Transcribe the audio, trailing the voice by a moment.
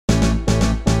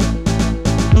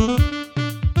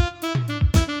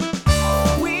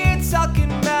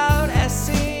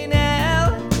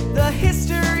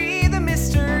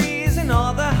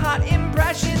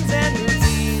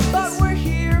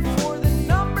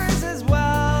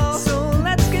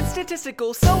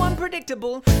egotistical, so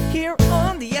unpredictable, here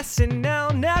on the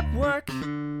SNL Network.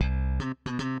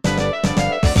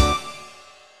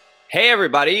 Hey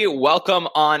everybody, welcome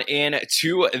on in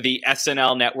to the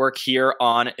SNL Network here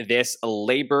on this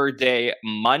Labor Day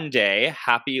Monday.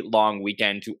 Happy long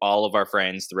weekend to all of our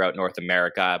friends throughout North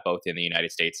America, both in the United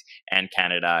States and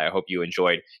Canada. I hope you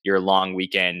enjoyed your long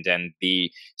weekend and the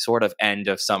sort of end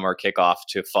of summer kickoff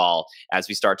to fall as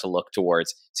we start to look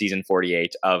towards season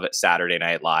 48 of Saturday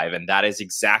Night Live. And that is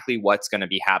exactly what's going to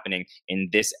be happening in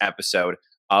this episode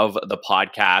of the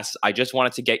podcast. I just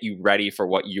wanted to get you ready for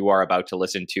what you are about to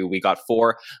listen to. We got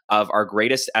four of our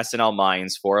greatest SNL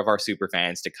minds, four of our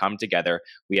superfans to come together.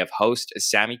 We have host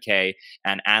Sammy Kay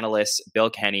and analysts Bill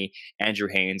Kenny, Andrew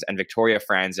Haynes, and Victoria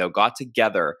Franzo got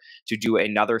together to do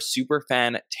another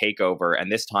Superfan Takeover. And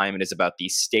this time it is about the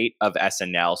state of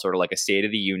SNL, sort of like a State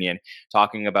of the Union,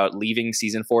 talking about leaving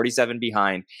season 47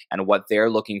 behind and what they're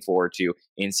looking forward to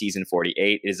in season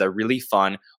 48. It is a really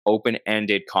fun,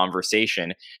 open-ended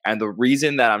conversation. And the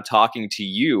reason that I'm talking to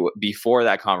you before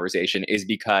that conversation is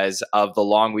because of the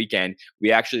long weekend.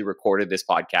 We actually recorded this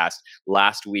podcast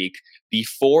last week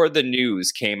before the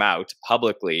news came out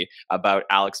publicly about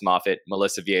Alex Moffat,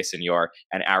 Melissa Villaseñor,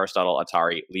 and Aristotle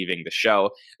Atari leaving the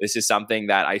show. This is something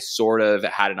that I sort of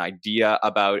had an idea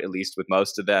about, at least with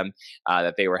most of them,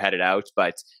 that they were headed out.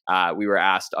 But we were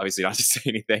asked, obviously, not to say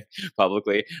anything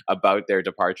publicly about their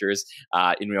departures.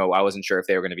 I wasn't sure if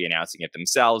they were going to be announcing it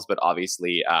themselves, but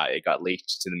obviously it got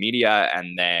leaked to the media,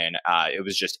 and then it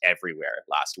was just everywhere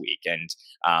last week. And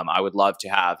I would love to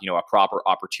have a proper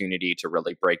opportunity to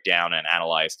really break down and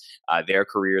analyze their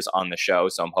careers on the show.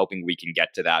 So I'm hoping we can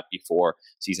get to that before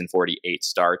season 48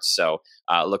 starts. So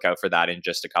look out for that in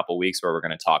just a couple weeks, where we're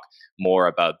going to talk more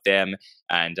about them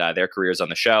and their careers on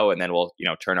the show, and then we'll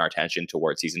turn our attention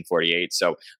towards season 48.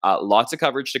 So lots of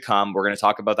coverage to come. We're going to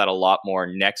talk about that a lot more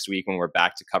next week when we're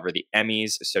back to cover the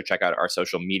Emmys. So check out our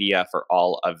social media for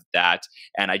all of that.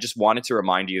 And I just wanted to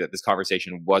remind you that this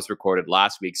conversation was recorded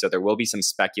last week, so there will be some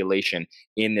speculation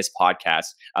in this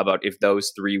podcast about if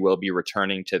those three will be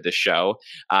returning to the show.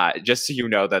 Just so you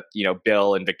know that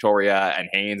Bill and Victoria and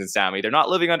Haynes and Sammy, they're not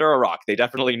living under a rock. They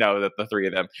definitely know that the three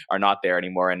of them are not there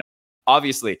anymore. And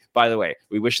obviously, by the way,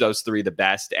 we wish those three the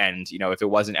best. And, if it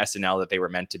wasn't SNL that they were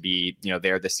meant to be,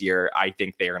 there this year, I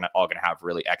think they are all going to have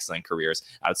really excellent careers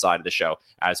outside of the show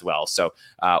as well. So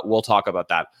we'll talk about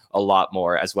that a lot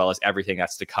more, as well as everything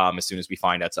that's to come as soon as we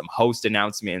find out some host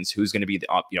announcements, who's going to be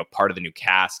the, part of the new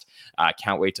cast.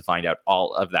 Can't wait to find out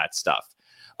all of that stuff.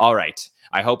 All right.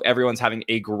 I hope everyone's having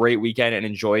a great weekend and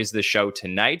enjoys the show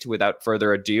tonight. Without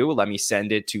further ado, let me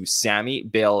send it to Sammy,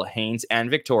 Bill, Haynes, and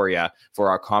Victoria for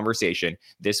our conversation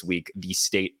this week, the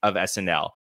state of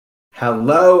SNL.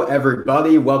 Hello,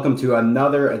 everybody. Welcome to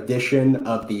another edition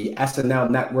of the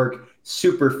SNL Network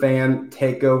Superfan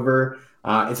Takeover.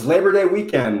 It's Labor Day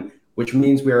weekend, which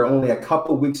means we are only a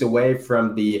couple weeks away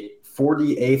from the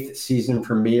 48th season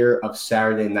premiere of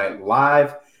Saturday Night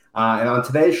Live. And on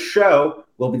today's show,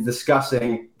 we'll be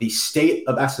discussing the state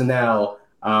of SNL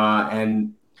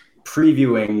and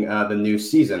previewing the new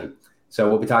season. So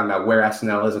we'll be talking about where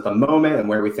SNL is at the moment and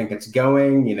where we think it's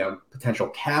going, potential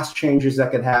cast changes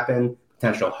that could happen,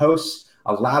 potential hosts,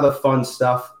 a lot of fun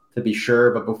stuff to be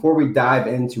sure. But before we dive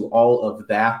into all of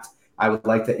that, I would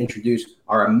like to introduce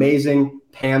our amazing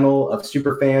panel of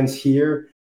superfans here.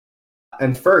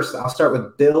 And first, I'll start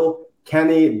with Bill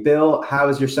Kenny. Bill, how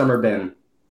has your summer been?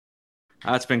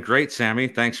 It's been great, Sammy.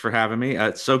 Thanks for having me.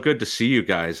 It's so good to see you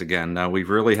guys again. We've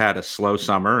really had a slow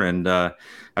summer, and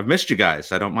I've missed you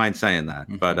guys. I don't mind saying that.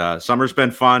 Mm-hmm. But summer's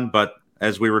been fun. But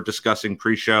as we were discussing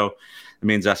pre-show, it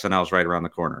means SNL's right around the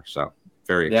corner. So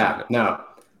very excited. Yeah, no,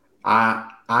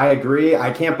 I agree.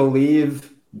 I can't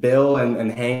believe Bill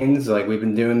and Haynes, we've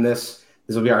been doing this.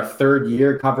 This will be our third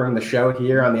year covering the show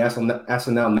here on the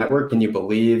SNL Network. Can you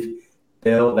believe,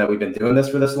 Bill, that we've been doing this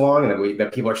for this long and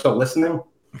that people are still listening?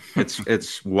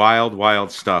 It's wild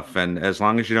stuff, and as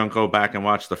long as you don't go back and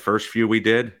watch the first few we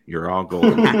did, you're all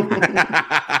golden.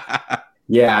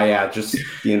 yeah, just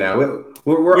we've learned.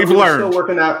 Still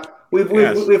working out. We've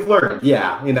learned,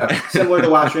 similar to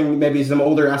watching maybe some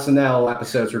older SNL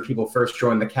episodes where people first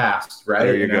join the cast, right?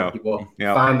 There you go. People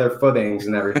find their footings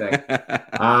and everything.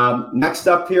 Next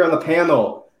up here on the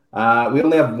panel, we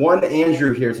only have one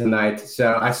Andrew here tonight,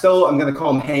 so I'm going to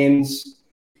call him Haynes.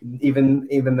 Even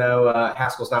though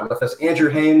Haskell's not with us.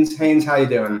 Andrew Haynes. Haynes, how you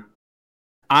doing?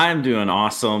 I'm doing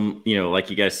awesome.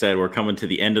 Like you guys said, we're coming to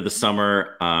the end of the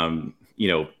summer.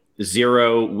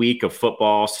 0 week of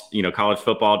football, college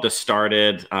football just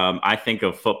started. I think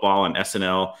of football and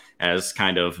SNL as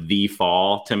kind of the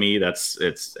fall to me.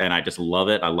 And I just love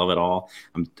it. I love it all.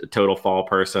 I'm a total fall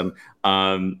person.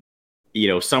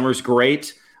 Summer's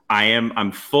great.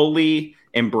 I'm fully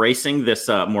embracing this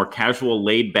more casual,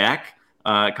 laid back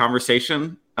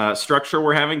conversation structure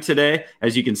we're having today,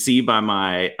 as you can see by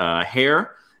my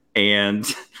hair. And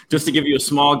just to give you a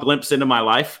small glimpse into my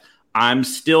life, I'm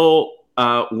still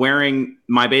wearing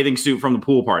my bathing suit from the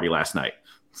pool party last night.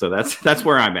 So that's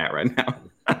where I'm at right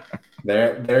now.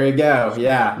 There you go.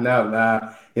 Yeah,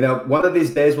 no, one of these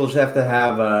days we'll just have to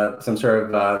have some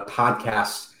sort of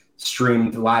podcast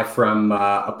streamed live from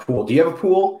a pool. Do you have a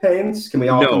pool, Haynes? Can we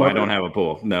all? No, I don't have a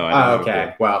pool. No, I don't have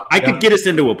a pool. Well, I could get us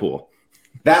into a pool.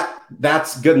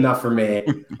 That's good enough for me.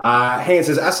 Haynes,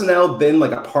 has SNL been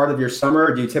like a part of your summer?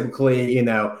 Or do you typically,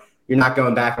 you're not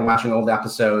going back and watching old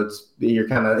episodes? You're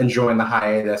kind of enjoying the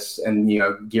hiatus and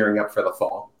gearing up for the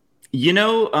fall.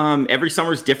 Every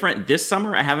summer is different. This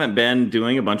summer, I haven't been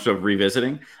doing a bunch of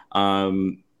revisiting.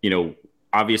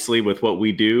 Obviously, with what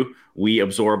we do, we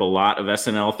absorb a lot of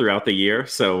SNL throughout the year.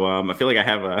 So I feel like I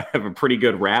have a pretty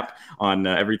good wrap on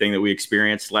everything that we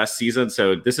experienced last season.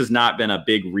 So this has not been a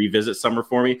big revisit summer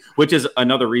for me, which is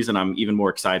another reason I'm even more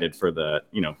excited for the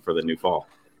new fall.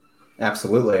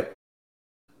 Absolutely.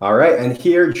 All right. And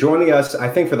here joining us, I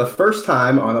think for the first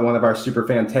time on one of our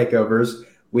Superfan takeovers,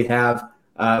 we have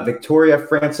Victoria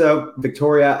Franco.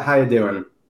 Victoria, how you doing?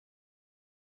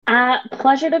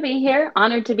 Pleasure to be here.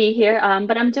 Honored to be here.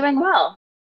 But I'm doing well.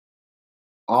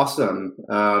 Awesome.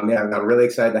 I'm really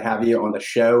excited to have you on the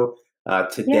show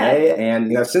today. Yeah.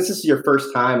 And since this is your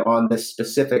first time on this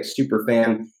specific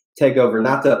Superfan takeover,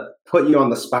 not to put you on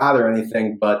the spot or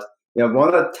anything, but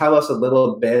want to tell us a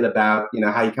little bit about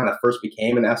how you kind of first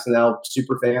became an SNL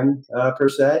Superfan per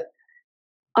se?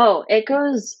 Oh,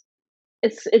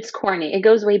 it's corny. It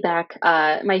goes way back.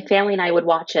 My family and I would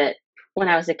watch it when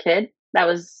I was a kid. That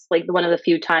was like one of the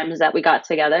few times that we got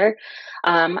together.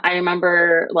 I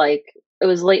remember it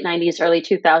was late 90s, early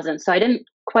 2000s. So I didn't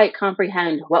quite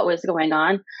comprehend what was going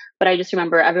on, but I just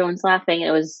remember everyone's laughing. It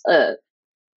was,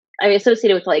 I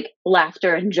associated with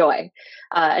laughter and joy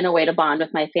and a way to bond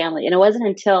with my family. And it wasn't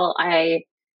until I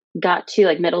got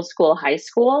to middle school, high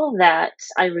school that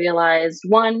I realized,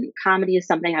 one, comedy is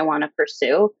something I want to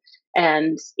pursue.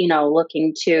 And,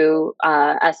 looking to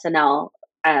SNL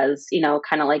as,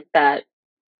 kind of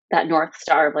that North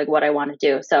Star of what I want to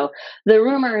do. So the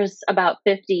rumors about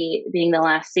 50 being the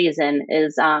last season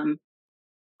is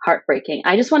heartbreaking.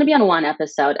 I just want to be on one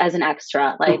episode as an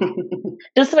extra,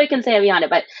 just so I can say I'll be on it.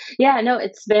 But yeah, no,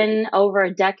 it's been over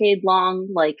a decade long,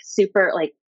 super,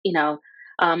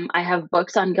 I have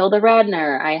books on Gilda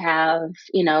Radner. I have,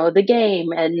 The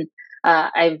Game, and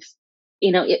I've,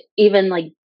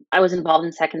 even I was involved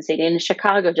in Second City in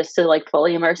Chicago just to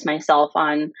fully immerse myself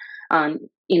on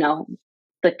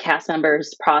the cast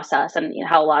members' process and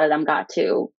how a lot of them got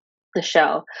to the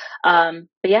show. But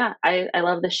yeah, I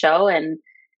love the show, and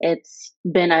it's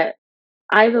been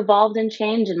I've evolved and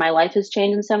changed, and my life has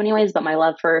changed in so many ways, but my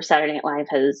love for Saturday Night Live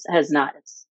has not.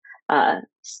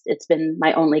 It's been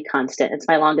my only constant. It's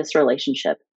my longest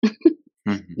relationship.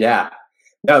 Yeah.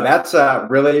 No, that's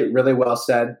really, really well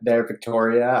said there,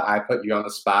 Victoria. I put you on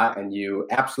the spot and you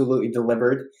absolutely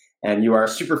delivered. And you are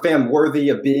Superfan worthy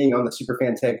of being on the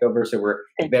Superfan takeover. So we're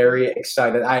very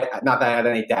excited. Not that I had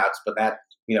any doubts, but that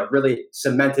really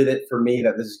cemented it for me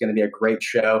that this is going to be a great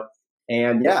show.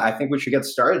 And yeah, I think we should get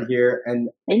started here and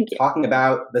talking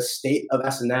about the state of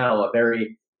SNL, a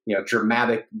very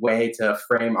dramatic way to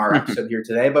frame our episode here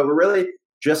today. But we're really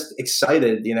just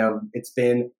excited. It's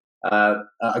been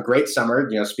a great summer.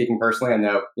 Speaking personally, I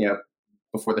know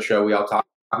before the show we all talked.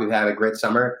 We've had a great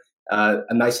summer.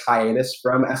 A nice hiatus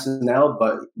from SNL,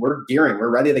 but we're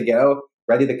ready to go,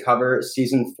 ready to cover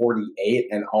season 48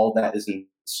 and all that is in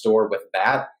store with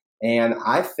that. And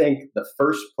I think the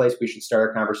first place we should start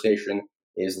our conversation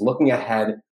is looking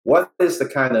ahead. What is the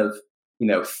kind of,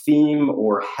 theme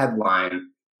or headline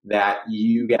that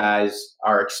you guys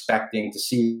are expecting to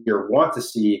see or want to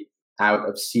see out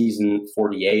of season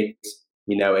 48?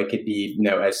 It could be,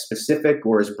 as specific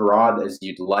or as broad as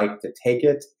you'd like to take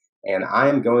it. And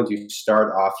I'm going to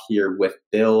start off here with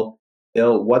Bill.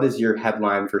 Bill, what is your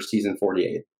headline for season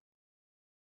 48?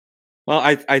 Well,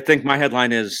 I think my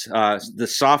headline is the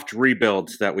soft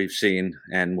rebuild that we've seen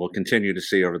and will continue to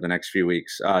see over the next few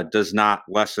weeks does not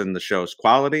lessen the show's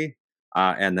quality,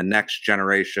 and the next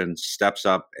generation steps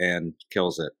up and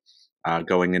kills it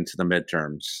going into the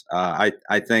midterms.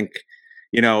 I think,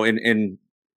 in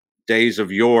days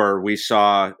of yore, we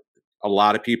saw a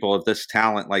lot of people of this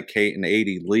talent like Kate and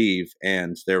Adie leave,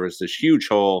 and there was this huge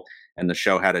hole, and the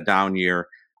show had a down year.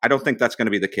 I don't think that's going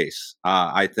to be the case.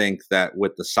 I think that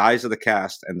with the size of the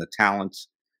cast and the talent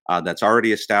that's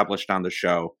already established on the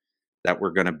show, that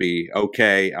we're going to be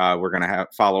okay. We're going to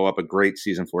follow up a great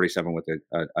season 47 with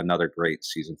another great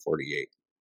season 48.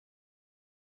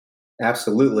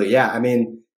 Absolutely. Yeah. I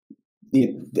mean,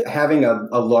 having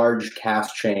a large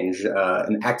cast change,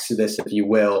 an exodus, if you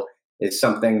will, is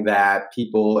something that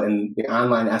people in the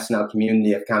online SNL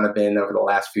community have kind of been over the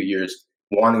last few years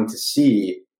wanting to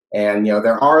see. And,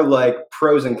 there are like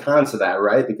pros and cons to that,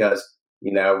 right? Because,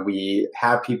 we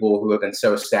have people who have been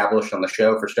so established on the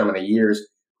show for so many years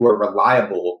who are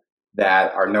reliable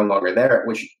that are no longer there,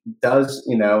 which does,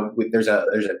 there's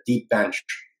a deep bench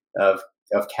of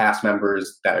cast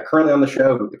members that are currently on the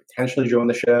show who could potentially join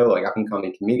the show, like up and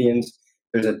coming comedians.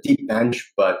 There's a deep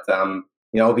bench, but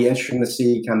it'll be interesting to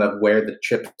see kind of where the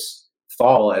chips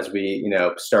fall as we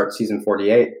start season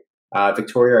 48.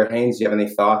 Victoria or Haynes, do you have any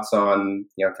thoughts on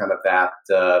kind of that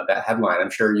headline? I'm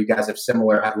sure you guys have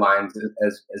similar headlines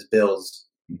as Bill's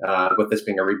with this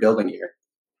being a rebuilding year.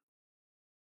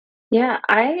 Yeah,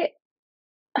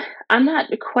 I'm not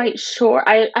quite sure.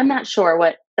 I'm not sure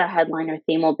what the headline or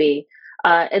theme will be.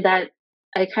 That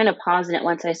I kind of paused in it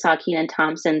once I saw Kenan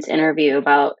Thompson's interview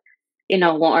about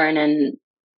Lauren and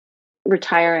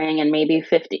retiring and maybe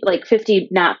 50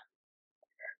 not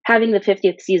having the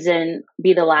 50th season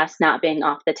be the last not being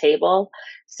off the table.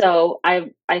 So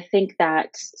I think that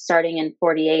starting in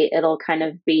 48, it'll kind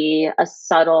of be a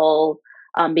subtle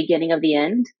beginning of the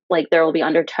end. Like there will be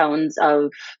undertones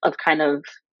of kind of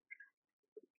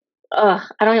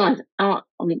I'm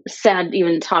sad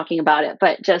even talking about it,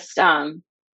 but just I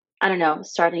don't know,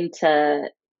 starting to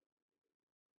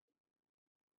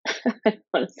I don't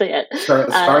want to say it.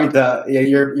 Starting to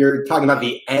you're talking about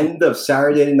the end of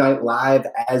Saturday Night Live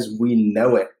as we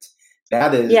know it.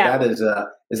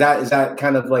 Is that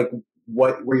kind of like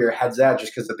where your head's at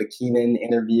just because of the Kenan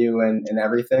interview and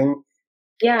everything?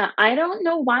 Yeah, I don't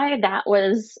know why that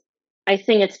was. I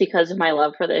think it's because of my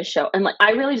love for this show. And like,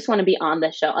 I really just want to be on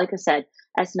this show. Like I said,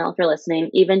 SNL, if you're listening,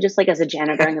 even just like as a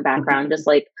janitor in the background, just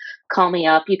like call me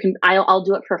up. I'll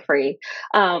do it for free.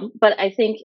 But I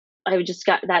think I just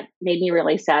that made me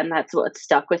really sad. And that's what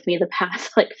stuck with me the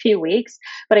past like few weeks.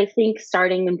 But I think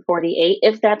starting in 48,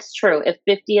 if that's true, if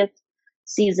 50th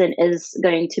season is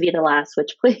going to be the last,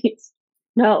 which please,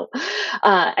 no,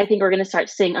 I think we're going to start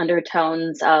seeing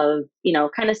undertones of,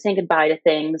 kind of saying goodbye to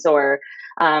things or,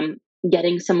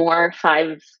 getting some more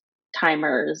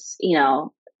 5-timers,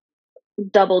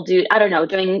 double duty. I don't know,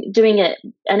 doing it,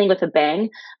 ending with a bang,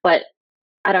 but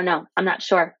I don't know. I'm not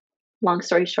sure. Long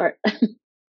story short.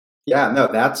 Yeah, no,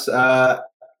 that's, I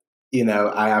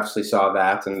absolutely saw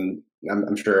that. And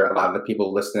I'm sure a lot of the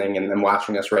people listening and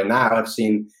watching us right now have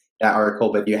seen that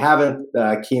article, but if you haven't,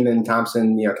 Kenan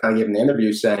Thompson, kind of gave an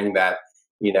interview saying that,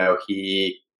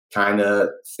 he kind of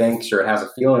thinks or has a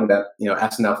feeling that,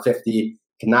 SNL 50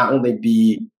 can not only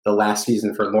be the last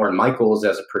season for Lorne Michaels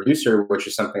as a producer, which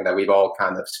is something that we've all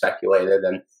kind of speculated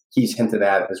and he's hinted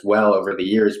at as well over the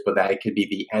years, but that it could be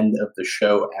the end of the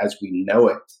show as we know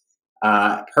it.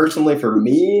 Personally, for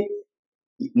me,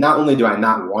 not only do I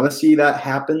not want to see that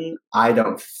happen, I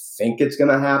don't think it's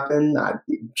going to happen.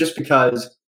 Just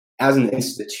because as an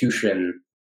institution,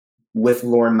 with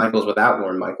Lorne Michaels, without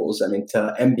Lorne Michaels, I mean,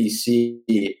 to NBC,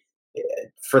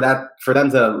 for them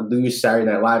to lose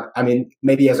Saturday Night Live, I mean,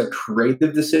 maybe as a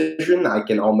creative decision, I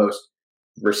can almost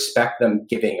respect them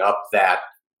giving up that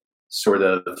sort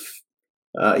of,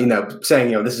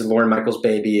 saying, this is Lorne Michaels'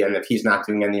 baby, and if he's not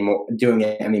doing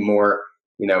it anymore,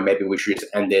 maybe we should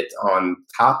just end it on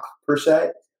top per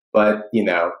se. But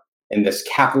in this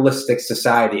capitalistic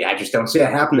society, I just don't see it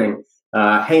happening.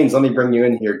 Haynes, let me bring you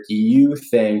in here. Do you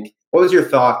think? What was your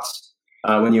thoughts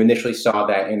when you initially saw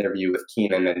that interview with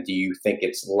Kenan, and do you think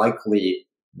it's likely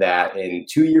that in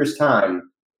 2 years' time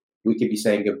we could be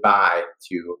saying goodbye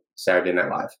to Saturday Night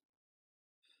Live?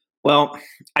 Well,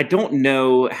 I don't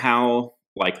know how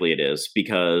likely it is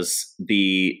because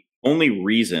the only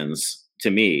reasons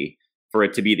to me for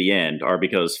it to be the end are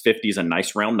because 50 is a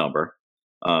nice round number,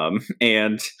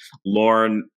 and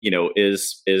Lorne,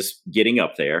 is getting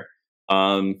up there.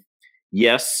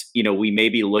 Yes, we may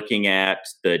be looking at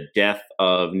the death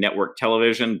of network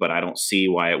television, but I don't see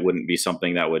why it wouldn't be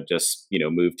something that would just,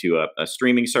 move to a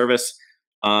streaming service.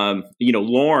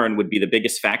 Lorne would be the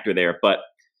biggest factor there, but,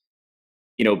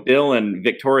 Bill and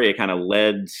Victoria kind of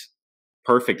led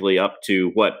perfectly up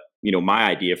to what, my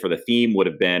idea for the theme would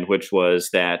have been, which was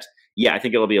that, I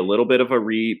think it'll be a little bit of a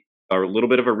rebirth,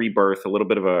 a little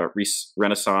bit of a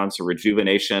renaissance, a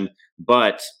rejuvenation,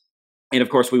 but And of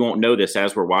course, we won't know this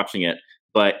as we're watching it,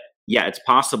 but yeah, it's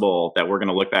possible that we're going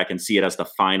to look back and see it as the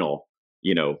final,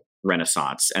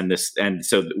 renaissance.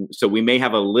 So we may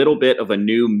have a little bit of a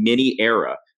new mini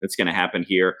era that's going to happen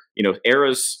here.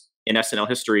 Eras in SNL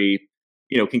history,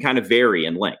 can kind of vary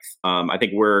in length. I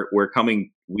think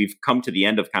we've come to the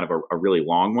end of kind of a really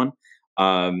long one.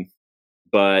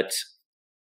 But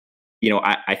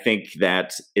I think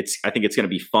that it's going to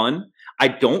be fun. I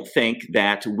don't think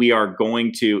that we are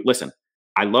going to listen.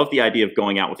 I love the idea of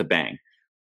going out with a bang.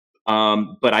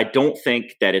 But I don't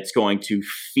think that it's going to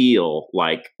feel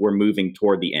like we're moving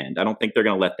toward the end. I don't think they're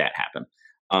going to let that happen.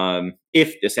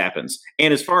 If this happens.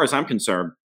 And as far as I'm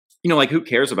concerned, who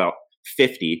cares about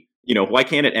 50? Why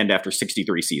can't it end after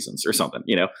 63 seasons or something,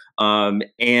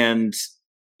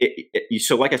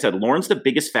 so like I said, Lauren's the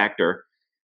biggest factor.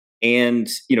 And,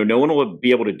 no one will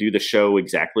be able to do the show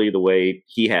exactly the way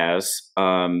he has.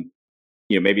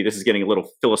 Maybe this is getting a little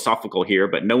philosophical here,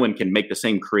 but no one can make the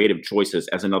same creative choices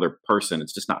as another person.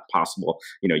 It's just not possible.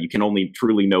 You can only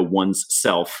truly know one's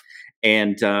self.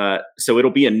 And so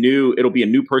it'll be a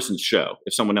new person's show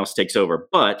if someone else takes over.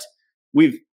 But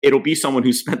it'll be someone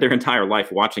who spent their entire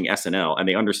life watching SNL and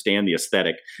they understand the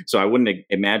aesthetic. So I wouldn't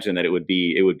imagine that it would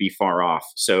be far off.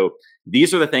 So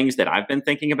these are the things that I've been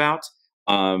thinking about.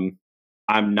 I'm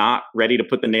not ready to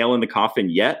put the nail in the coffin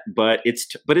yet, but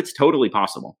it's totally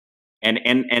possible. And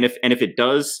if it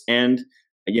does end,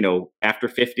 after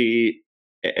 50,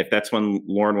 if that's when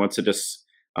Lauren wants to just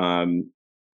bring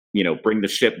the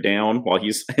ship down while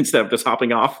he's instead of just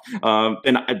hopping off,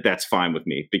 then that's fine with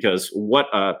me, because what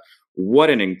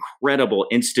an incredible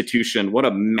institution, what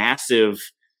a massive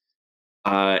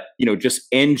just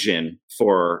engine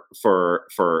for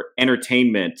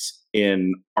entertainment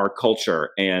in our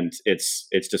culture. And it's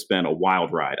just been a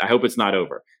wild ride. I hope it's not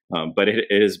over, but it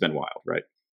has been wild, right?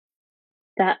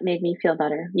 That made me feel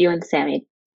better. You and Sammy.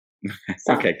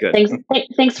 So, okay, good.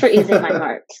 Thanks for easing my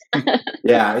heart.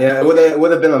 Yeah. It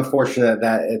would have been unfortunate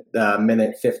that at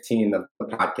minute 15 of the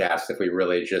podcast, if we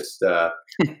really just,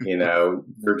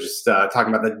 we're just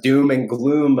talking about the doom and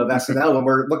gloom of SNL, and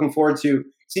we're looking forward to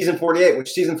season 48,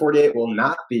 which season 48 will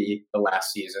not be the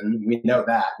last season. We know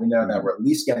that. We know that we're at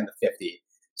least getting to 50.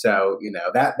 So,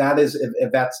 that is,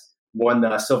 if that's one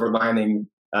silver lining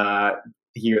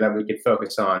here that we could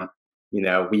focus on,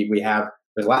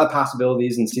 there's a lot of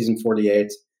possibilities in season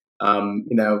 48. Kind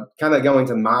of going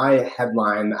to my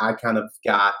headline, I kind of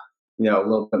got, a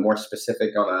little bit more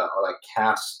specific on a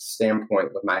cast standpoint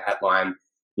with my headline.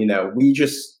 We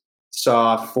just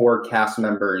saw 4 cast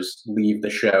members leave the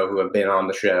show who have been on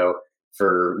the show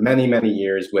for many, many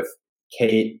years, with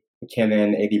Kate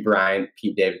McKinnon, A.D. Bryant,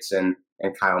 Pete Davidson,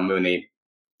 and Kyle Mooney.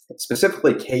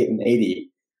 Specifically, Kate and A.D.,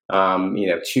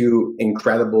 2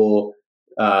 incredible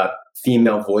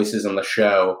female voices on the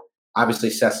show. Obviously,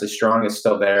 Cecily Strong is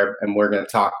still there, and we're going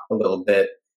to talk a little bit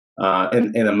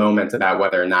in a moment about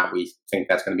whether or not we think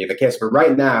that's going to be the case. But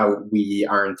right now, we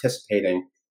are anticipating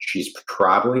she's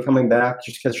probably coming back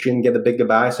just because she didn't get a big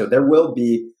goodbye. So there will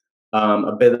be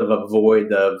a bit of a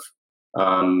void of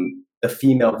the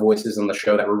female voices on the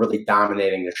show that were really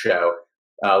dominating the show.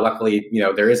 Luckily,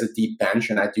 there is a deep bench,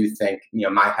 and I do think,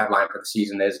 my headline for the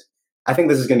season is, I think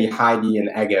this is going to be Heidi and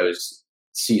Ego's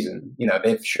season.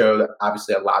 They've showed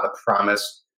obviously a lot of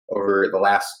promise over the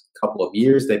last couple of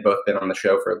years. They've both been on the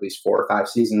show for at least 4 or 5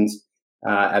 seasons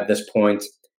at this point.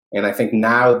 And I think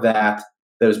now that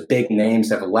those big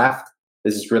names have left,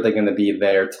 this is really going to be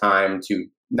their time to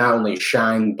not only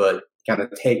shine, but kind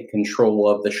of take control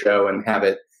of the show and have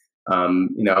it, a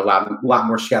lot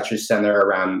more sketches center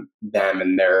around them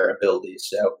and their abilities.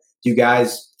 So do you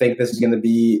guys think this is going to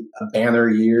be a banner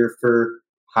year for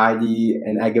Heidi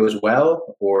and Ego as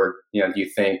well? Or, do you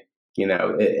think,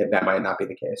 that might not be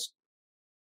the case?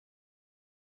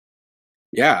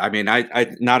 Yeah, I mean,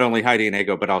 I not only Heidi and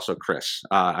Ego, but also Chris.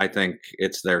 I think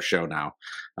it's their show now.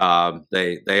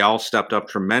 They all stepped up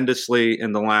tremendously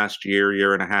in the last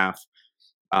year and a half,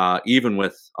 even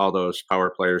with all those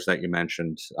power players that you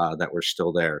mentioned that were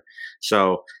still there.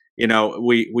 So,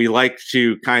 we like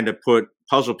to kind of put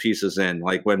puzzle pieces in.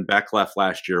 Like when Beck left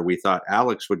last year, we thought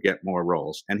Alex would get more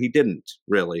roles, and he didn't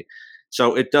really.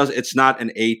 So it's not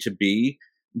an A to B,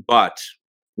 but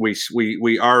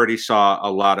we already saw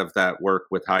a lot of that work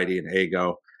with Heidi and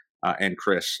Ego and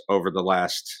Chris over the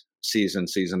last season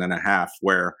and a half,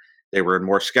 where they were in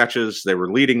more sketches, they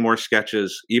were leading more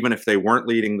sketches. Even if they weren't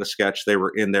leading the sketch, they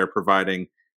were in there providing,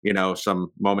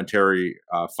 some momentary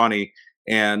funny.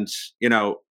 And,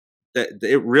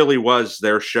 it really was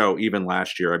their show even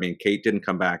last year. I mean, Kate didn't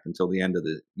come back until the end of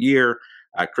the year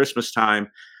at Christmas time.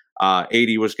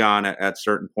 80 was gone at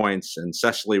certain points, and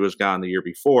Cecily was gone the year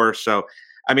before. So,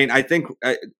 I mean, I think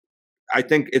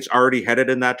it's already headed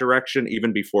in that direction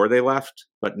even before they left,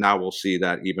 but now we'll see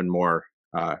that even more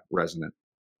resonant.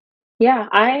 Yeah,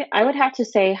 I would have to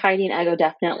say Heidi and Ego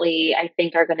definitely, I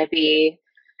think, are going to be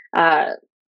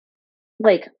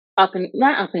like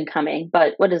not up and coming,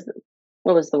 but what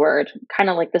was the word?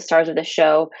 Kind of like the stars of the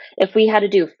show. If we had to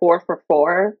do 4 for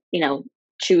 4,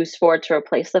 choose 4 to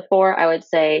replace the 4, I would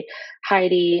say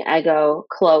Heidi, Ego,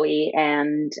 Chloe,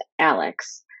 and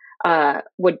Alex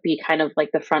would be kind of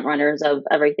like the front runners of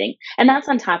everything. And that's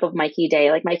on top of Mikey Day.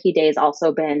 Like Mikey Day has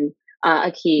also been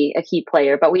a key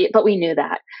player, but we knew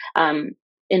that.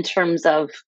 In terms of,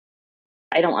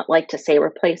 I don't like to say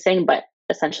replacing, but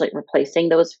essentially replacing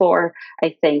those 4,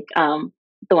 I think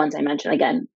the ones I mentioned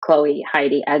again, Chloe,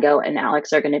 Heidi, Ego, and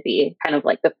Alex are going to be kind of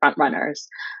like the front runners,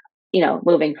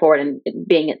 moving forward and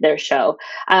being at their show.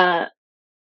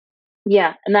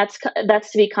 Yeah, and that's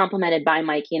to be complimented by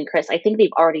Mikey and Chris. I think they've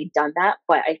already done that,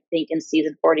 but I think in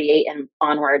season 48 and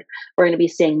onward, we're going to be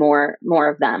seeing more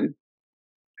of them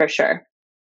for sure.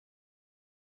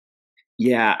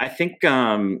 Yeah, I think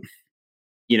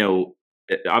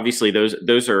obviously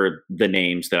those are the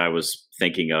names that I was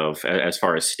thinking of as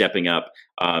far as stepping up.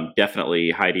 Definitely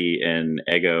Heidi and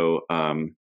Ego,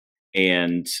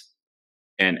 and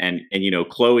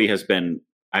Chloe has been,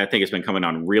 I think, has been coming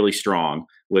on really strong.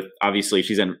 With obviously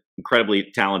she's an incredibly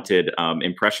talented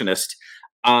impressionist.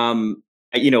 I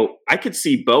could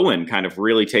see Bowen kind of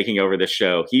really taking over the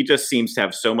show. He just seems to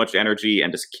have so much energy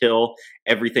and just kill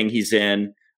everything he's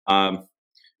in.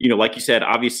 Like you said,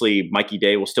 obviously Mikey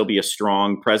Day will still be a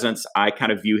strong presence. I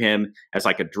kind of view him as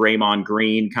like a Draymond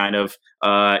Green kind of,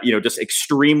 just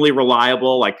extremely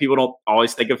reliable. Like people don't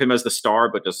always think of him as the star,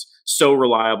 but just so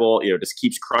reliable, just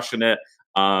keeps crushing it.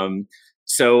 And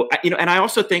I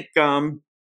also think,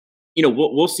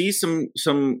 we'll see some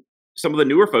of the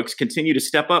newer folks continue to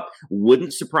step up.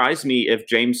 Wouldn't surprise me if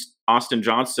James Austin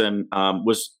Johnson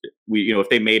if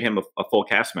they made him a full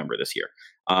cast member this year.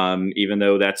 Even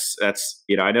though that's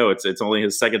I know it's only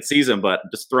his second season, but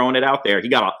just throwing it out there, he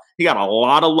got a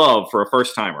lot of love for a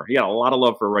first timer. He got a lot of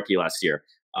love for a rookie last year.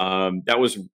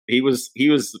 He was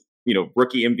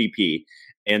rookie MVP,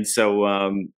 and so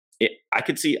I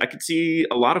could see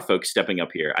a lot of folks stepping up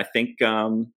here. I think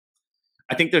the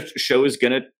show is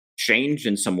going to change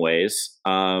in some ways.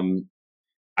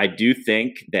 I do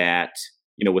think that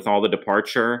with all the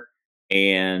departure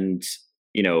and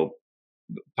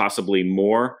possibly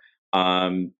more,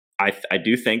 I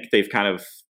do think they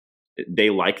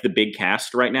like the big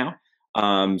cast right now.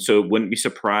 So it wouldn't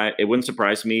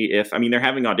surprise me if, they're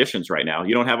having auditions right now.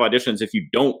 You don't have auditions if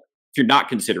you're not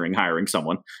considering hiring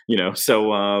someone,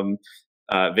 so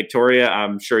Victoria,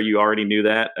 I'm sure you already knew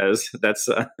that, as that's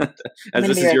as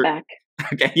this is your back.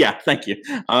 Okay, yeah, thank you.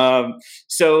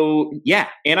 So yeah,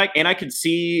 and I could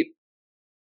see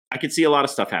a lot of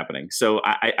stuff happening. So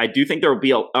I do think there will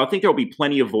be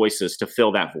plenty of voices to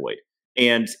fill that void,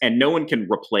 and no one can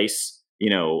replace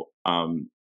a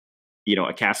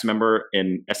cast member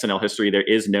in SNL history. There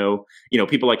is no,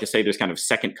 people like to say there's kind of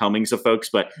second comings of folks,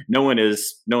 but no one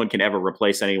can ever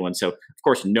replace anyone. So of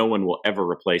course, no one will ever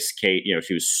replace Kate.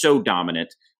 She was so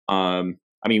dominant.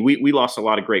 We lost a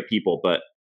lot of great people, but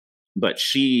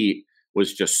she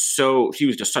was just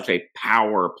such a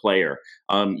power player.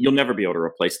 You'll never be able to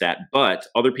replace that, but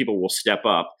other people will step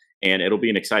up and it'll be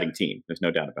an exciting team. There's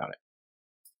no doubt about it.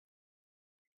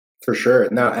 For sure.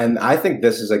 No, and I think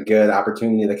this is a good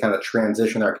opportunity to kind of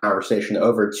transition our conversation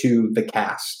over to the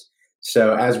cast.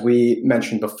 So as we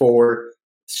mentioned before,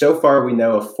 so far we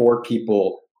know of 4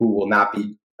 people who will not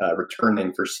be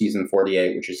returning for season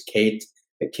 48, which is Kate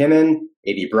McKinnon,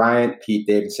 A.D. Bryant, Pete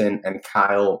Davidson, and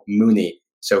Kyle Mooney.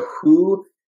 So who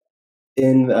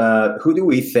do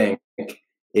we think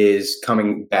is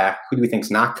coming back? Who do we think is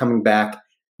not coming back?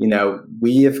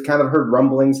 We have kind of heard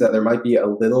rumblings that there might be a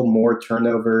little more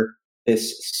turnover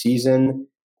this season.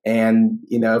 And,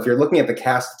 if you're looking at the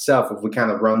cast itself, if we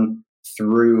kind of run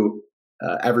through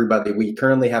everybody, we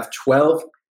currently have 12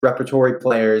 repertory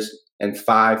players and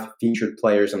 5 featured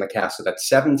players on the cast. So that's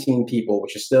 17 people,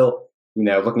 which is still,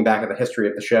 looking back at the history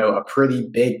of the show, a pretty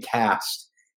big cast.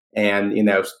 And,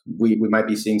 we might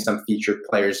be seeing some featured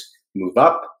players move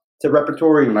up to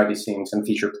repertory. You might be seeing some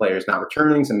featured players not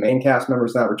returning, some main cast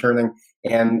members not returning.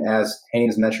 And as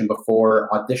Haynes mentioned before,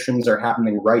 auditions are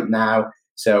happening right now.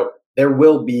 So there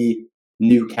will be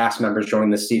new cast members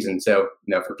joining this season. So,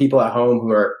 for people at home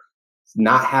who are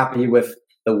not happy with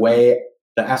the way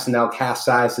the SNL cast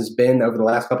size has been over the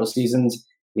last couple seasons,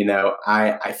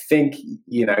 I think,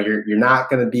 you're not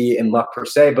going to be in luck per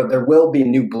se, but there will be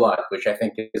new blood, which I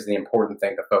think is the important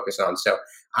thing to focus on. So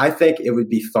I think it would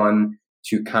be fun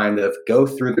to kind of go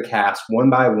through the cast one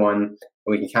by one, and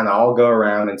we can kind of all go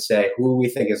around and say who we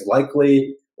think is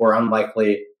likely or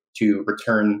unlikely to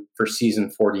return for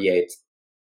season 48.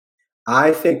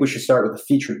 I think we should start with the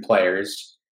featured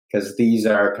players, because these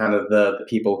are kind of the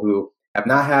people who have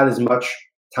not had as much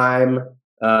time,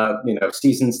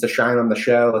 seasons to shine on the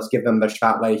show. Let's give them their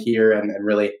spotlight here and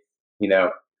really,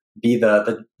 be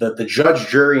the judge,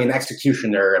 jury, and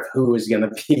executioner of who is going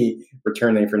to be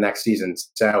returning for next season.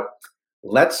 So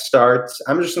let's start.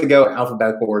 I'm just going to go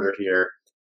alphabetical order here,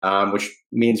 which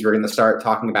means we're going to start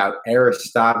talking about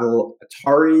Aristotle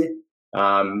Atari.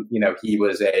 He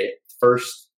was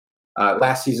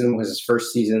last season was his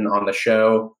first season on the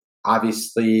show.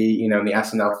 Obviously, in the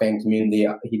SNL fan community,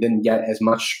 he didn't get as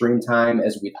much screen time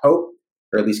as we'd hoped,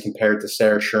 or at least compared to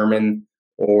Sarah Sherman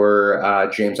or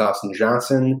James Austin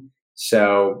Johnson.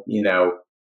 So,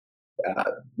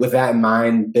 with that in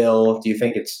mind, Bill, do you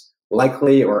think it's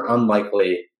likely or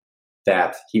unlikely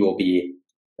that he will be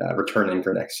returning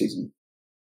for next season?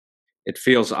 It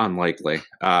feels unlikely,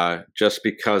 just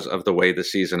because of the way the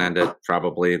season ended.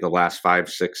 Probably the last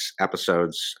 5-6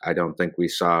 episodes, I don't think we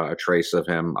saw a trace of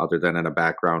him other than in a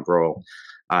background role,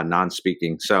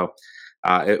 non-speaking. So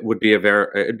it'd be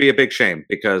a big shame,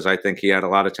 because I think he had a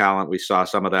lot of talent. We saw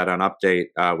some of that on Update.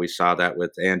 We saw that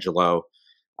with Angelo,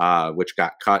 which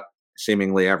got cut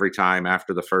seemingly every time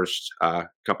after the first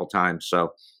couple times.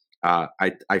 So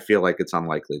I feel like it's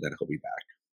unlikely that he'll be back.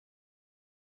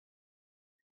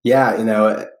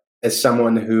 Yeah, as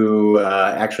someone who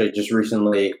actually just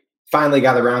recently finally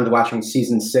got around to watching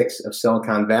season 6 of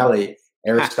Silicon Valley,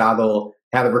 Aristotle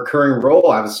had a recurring role.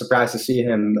 I was surprised to see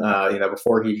him,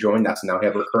 before he joined SNL, he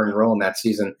had a recurring role in that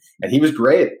season, and he was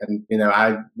great. And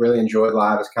I really enjoyed a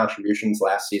lot of his contributions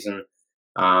last season.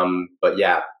 But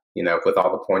yeah, with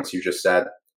all the points you just said,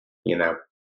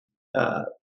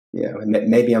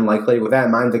 maybe unlikely. With that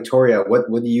in mind, Victoria,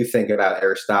 what do you think about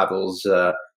Aristotle's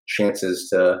chances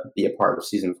to be a part of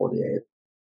season 48?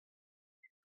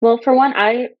 Well, for one,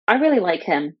 I really like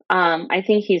him. I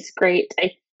think he's great.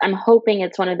 I'm hoping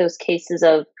it's one of those cases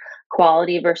of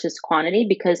quality versus quantity,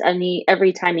 because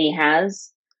every time he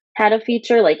has had a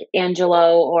feature like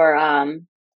Angelo or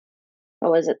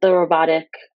what was it, the robotic?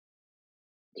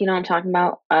 Do you know what I'm talking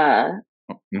about?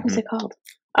 What's it called?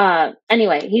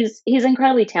 Anyway, he's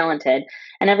incredibly talented,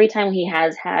 and every time he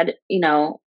has had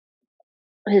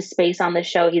his space on the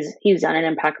show, he's done an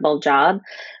impeccable job.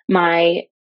 My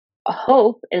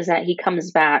hope is that he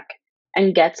comes back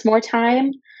and gets more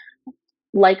time.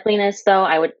 Likeliness, though,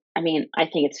 I think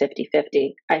it's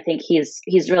 50-50. I think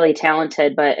he's really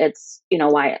talented, but it's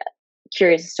why,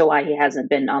 curious as to why he hasn't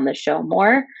been on the show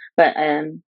more. But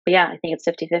yeah, I think it's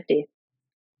 50-50.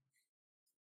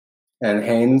 And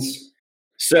Haynes?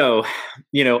 So,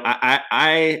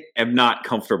 I am not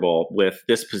comfortable with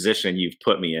this position you've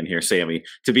put me in here, Sammy,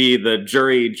 to be the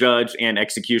jury, judge, and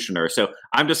executioner. So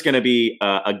I'm just going to be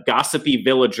a gossipy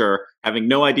villager having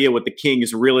no idea what the king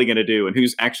is really going to do and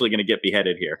who's actually going to get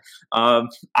beheaded here.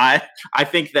 I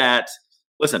think that,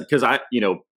 listen, because I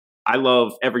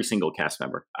love every single cast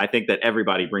member. I think that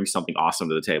everybody brings something awesome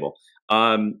to the table.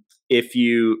 If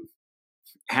you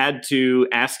had to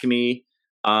ask me,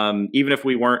 even if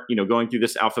we weren't, going through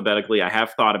this alphabetically, I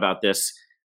have thought about this,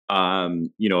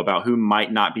 about who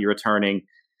might not be returning.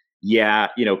 Yeah,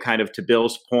 kind of to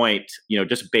Bill's point,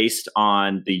 just based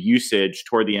on the usage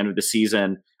toward the end of the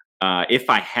season,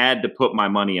 if I had to put my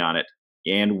money on it,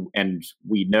 and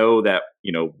we know that,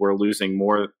 we're losing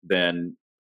more than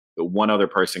one other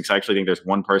person. So I actually think there's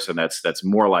one person that's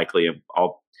more likely.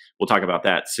 We'll talk about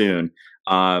that soon.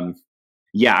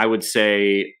 Yeah, I would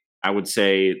say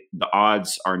the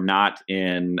odds are not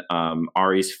in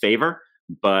Ari's favor,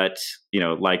 but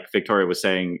like Victoria was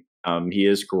saying, he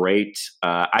is great.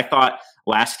 I thought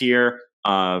last year,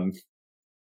 someone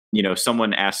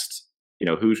asked,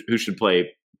 who should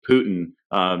play Putin,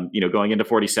 going into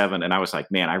 47, and I was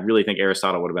like, man, I really think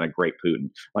Aristotle would have been a great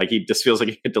Putin. Like, he just feels like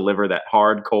he could deliver that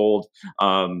hard, cold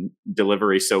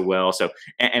delivery so well. So,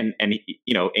 and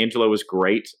Angelo was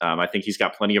great. I think he's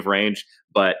got plenty of range.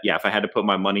 But yeah, if I had to put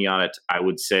my money on it, I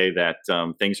would say that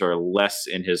things are less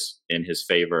in his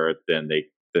favor than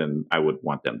I would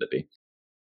want them to be.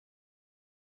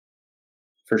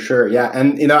 For sure, yeah,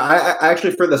 and I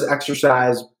actually, for this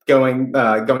exercise going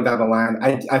down the line,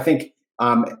 I think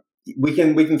we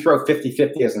can throw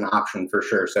 50-50 as an option for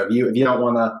sure. So if you don't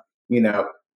want to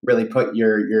really put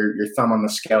your thumb on the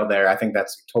scale there, I think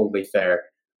that's totally fair.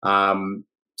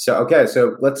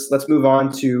 So let's move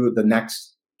on to the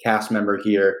next cast member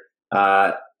here,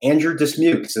 Andrew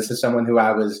Dismukes. This is someone who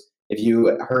if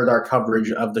you heard our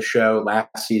coverage of the show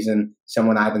last season,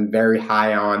 someone I've been very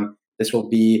high on. This will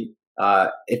be,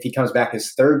 if he comes back,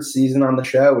 his third season on the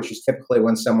show, which is typically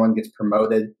when someone gets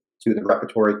promoted to the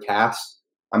repertory cast.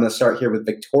 I'm going to start here with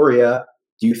Victoria.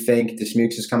 Do you think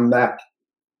Dismukes is coming back?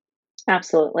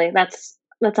 Absolutely. That's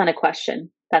not a question.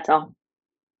 That's all.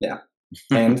 Yeah.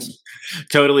 And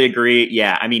totally agree.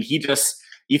 Yeah. I mean, you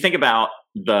think about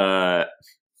the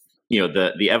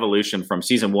evolution from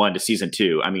season 1 to season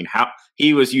 2. I mean, how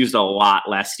he was used a lot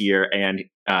last year, and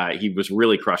he was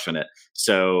really crushing it.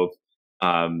 So,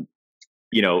 I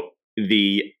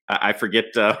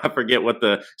forget what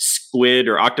the squid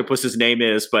or octopus's name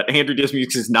is, but Andrew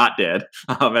Dismukes is not dead.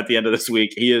 At the end of this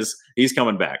week, he's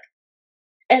coming back.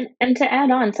 And to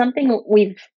add on, something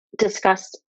we've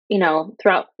discussed,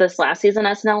 throughout this last season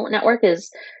SNL Network is,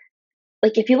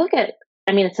 like, if you look at,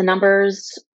 I mean, it's a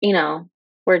numbers,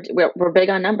 we're big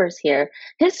on numbers here.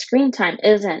 His screen time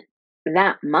isn't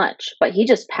that much, but he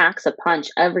just packs a punch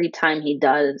every time he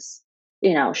does,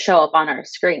 show up on our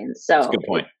screens. So that's a good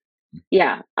point.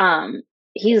 Yeah.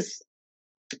 He's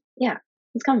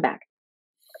coming back.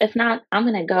 If not, I'm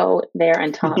going to go there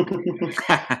and talk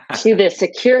to the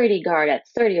security guard at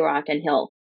 30 Rock, and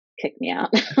he'll kick me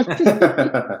out.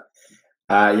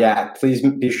 Please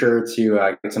be sure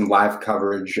to get some live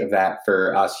coverage of that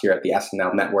for us here at the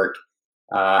SNL Network.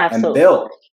 And Bill,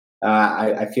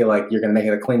 I feel like you're going to make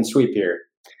it a clean sweep here.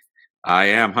 I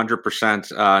am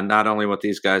 100%. Not only what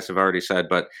these guys have already said,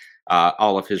 but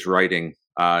all of his writing.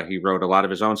 He wrote a lot of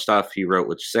his own stuff. He wrote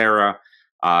with Sarah.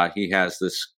 He has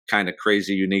this kind of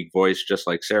crazy, unique voice, just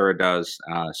like Sarah does.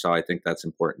 So I think that's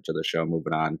important to the show.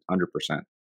 Moving on, 100%.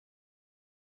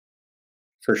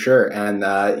 For sure. And,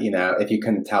 if you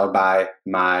couldn't tell by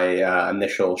my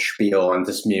initial spiel on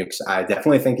Dismukes, I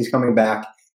definitely think he's coming back.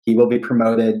 He will be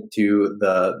promoted to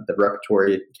the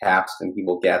repertory cast, and he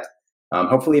will get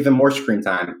hopefully even more screen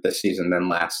time this season than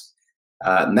last.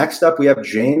 Next up, we have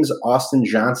James Austin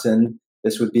Johnson.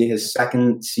 This would be his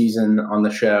second season on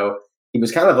the show. He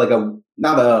was kind of like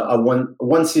not a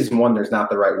one season wonder is not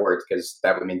the right word, because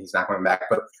that would mean he's not coming back.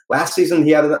 But last season,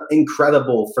 he had an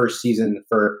incredible first season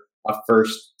for a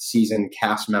first season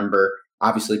cast member,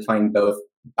 obviously playing both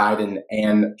Biden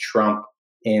and Trump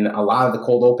in a lot of the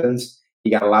cold opens.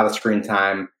 He got a lot of screen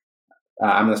time.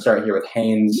 I'm going to start here with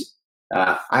Haynes.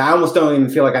 I almost don't even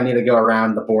feel like I need to go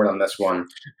around the board on this one.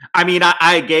 I mean,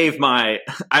 I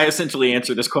essentially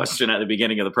answered this question at the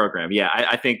beginning of the program. Yeah,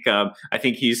 I think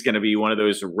he's going to be one of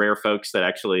those rare folks that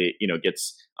actually,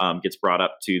 gets brought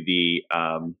up to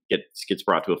gets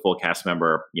brought to a full cast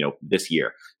member, this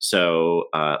year. So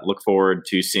look forward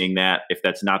to seeing that. If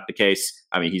that's not the case,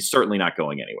 I mean, he's certainly not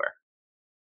going anywhere.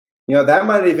 That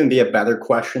might even be a better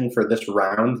question for this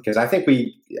round, because I think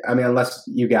unless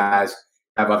you guys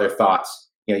have other thoughts,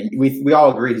 we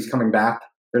all agree he's coming back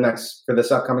for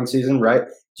this upcoming season, right?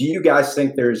 Do you guys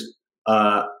think there's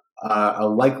a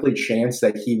likely chance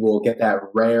that he will get that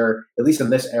rare, at least in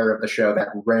this era of the show, that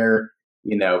rare,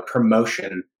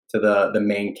 promotion to the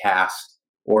main cast?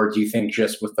 Or do you think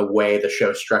just with the way the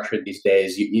show's structured these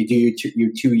days, you do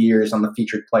your 2 years on the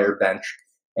featured player bench,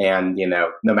 and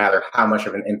no matter how much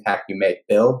of an impact you make?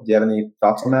 Bill, do you have any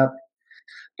thoughts on that?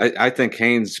 I think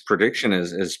Haynes' prediction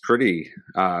is pretty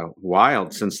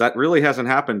wild, since that really hasn't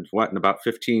happened in about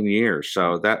 15 years.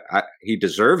 So he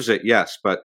deserves it, yes,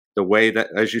 but the way that,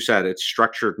 as you said, it's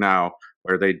structured now,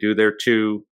 where they do their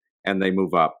 2 and they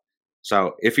move up.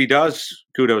 So if he does,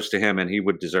 kudos to him, and he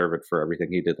would deserve it for everything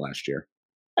he did last year.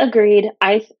 Agreed.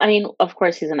 I mean, of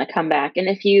course he's going to come back, and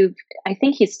I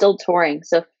think he's still touring.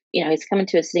 So if, he's coming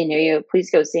to a city near you, please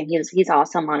go see him. He's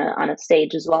awesome on a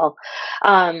stage as well.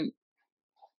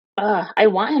 I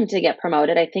want him to get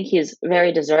promoted. I think he's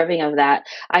very deserving of that.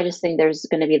 I just think there's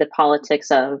going to be the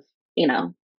politics of,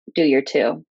 do your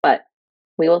 2, but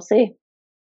we will see.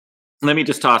 Let me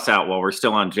just toss out, while we're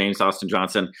still on James Austin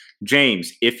Johnson.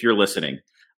 James, if you're listening,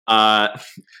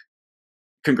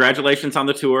 congratulations on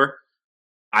the tour.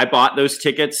 I bought those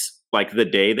tickets like the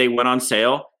day they went on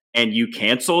sale, and you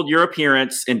canceled your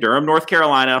appearance in Durham, North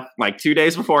Carolina, like 2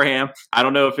 days beforehand. I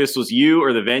don't know if this was you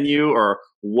or the venue or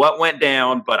what went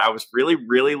down, but I was really,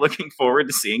 really looking forward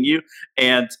to seeing you.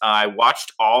 And I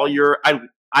watched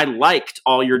I liked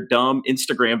all your dumb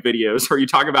Instagram videos where you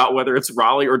talk about whether it's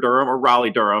Raleigh or Durham or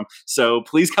Raleigh-Durham. So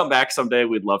please come back someday.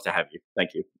 We'd love to have you.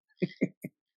 Thank you.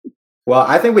 Well,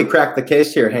 I think we cracked the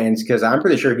case here, Haynes, because I'm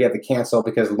pretty sure he had to cancel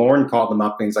because Lauren called him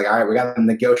up and he's like, all right, we got to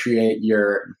negotiate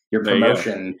your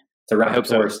promotion to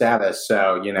repertory status.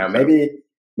 So, maybe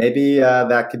maybe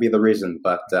that could be the reason.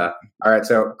 But all right,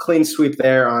 so clean sweep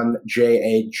there on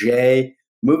JAJ.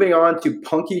 Moving on to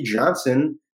Punky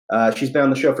Johnson. She's been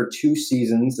on the show for 2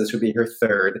 seasons. This would be her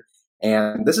 3rd.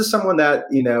 And this is someone that,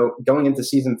 going into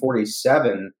season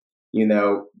 47,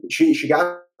 she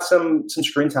got some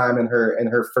screen time in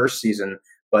her first season,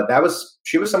 but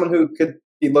she was someone who could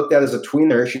be looked at as a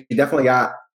tweener. She definitely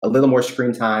got a little more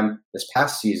screen time this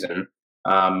past season.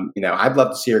 I'd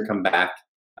love to see her come back.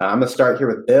 I'm going to start here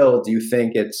with Bill. Do you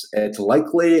think it's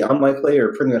likely, unlikely,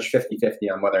 or pretty much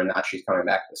 50-50 on whether or not she's coming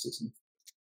back this season?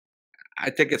 I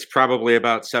think it's probably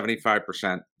about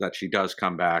 75% that she does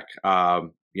come back. I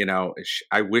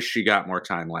wish she got more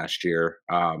time last year.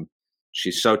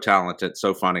 She's so talented,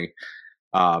 so funny.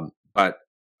 But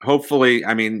hopefully,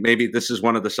 maybe this is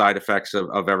one of the side effects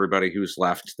of everybody who's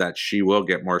left, that she will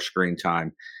get more screen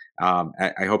time.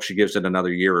 I hope she gives it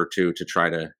another year or 2 to try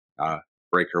to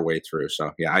break her way through.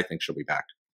 So, yeah, I think she'll be back.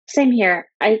 Same here.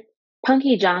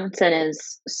 Punky Johnson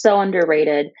is so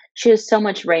underrated. She has so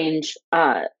much range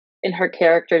in her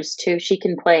characters too. She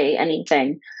can play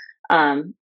anything.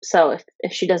 So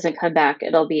if she doesn't come back,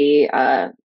 it'll be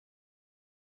a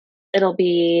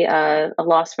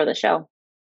loss for the show.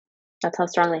 That's how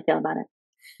strongly I feel about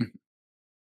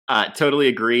it. Totally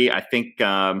agree. I think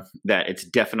that it's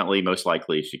definitely most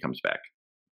likely she comes back.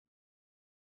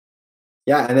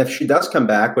 Yeah, and if she does come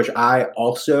back, which I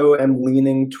also am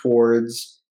leaning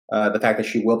towards the fact that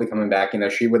she will be coming back,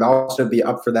 she would also be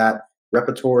up for that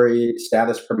repertory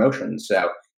status promotion. So,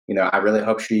 I really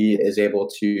hope she is able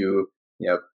to,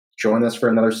 join us for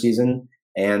another season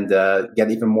and get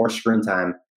even more screen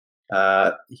time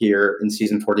here in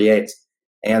season 48.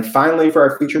 And finally, for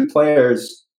our featured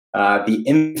players, the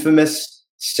infamous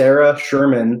Sarah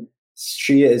Sherman.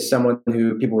 She is someone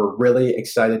who people were really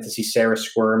excited to see Sarah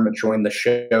Squirm join the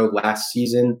show last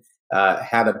season.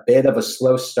 Had a bit of a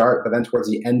slow start, but then towards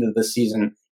the end of the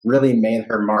season, really made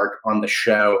her mark on the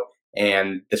show.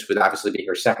 And this would obviously be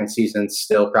her 2nd season,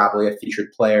 still probably a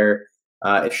featured player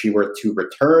if she were to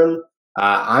return.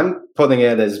 I'm putting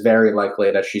it as very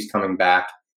likely that she's coming back.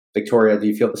 Victoria, do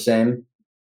you feel the same?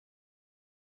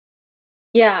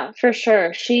 Yeah, for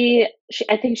sure.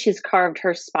 I think she's carved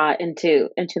her spot into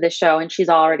the show, and she's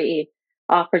already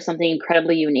offered something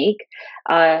incredibly unique,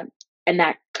 and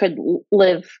that could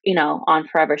live, on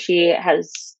forever. She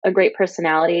has a great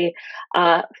personality.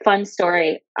 Fun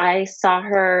story: I saw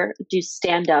her do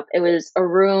stand up. It was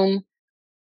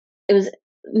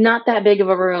not that big of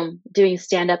a room doing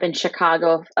stand up in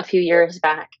Chicago a few years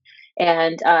back.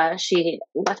 And she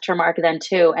left her mark then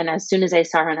too. And as soon as I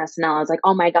saw her on SNL, I was like,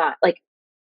 oh my God,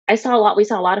 we saw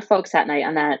a lot of folks that night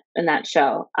in that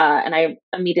show. And I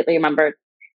immediately remembered,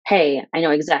 hey, I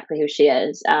know exactly who she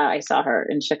is. I saw her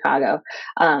in Chicago.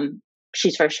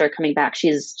 She's for sure coming back.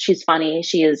 She's funny.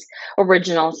 She is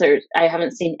original. So I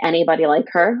haven't seen anybody like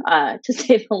her, to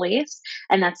say the least.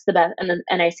 And that's the best.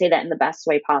 And I say that in the best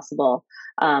way possible.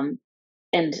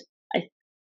 And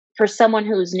for someone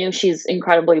who's new, she's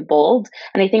incredibly bold,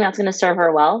 and I think that's going to serve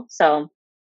her well. So,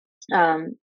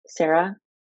 Sarah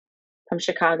from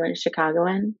Chicago and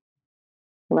Chicagoan,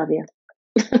 love you.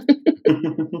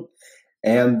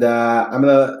 And I'm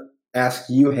going to ask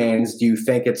you, Haynes, do you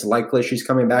think it's likely she's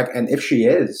coming back? And if she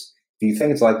is, do you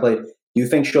think it's likely? Do you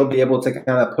think she'll be able to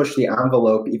kind of push the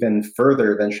envelope even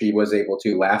further than she was able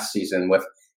to last season with,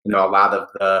 a lot of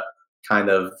the kind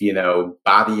of,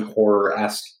 body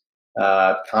horror-esque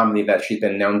comedy that she's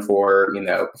been known for,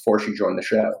 before she joined the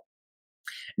show?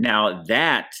 Now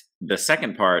the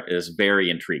second part is very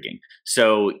intriguing.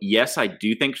 So yes, I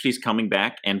do think she's coming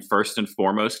back, and first and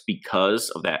foremost because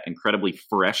of that incredibly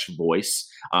fresh voice.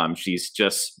 She's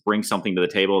just brings something to the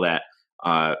table that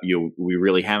we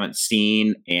really haven't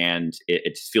seen, and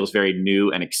it feels very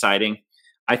new and exciting.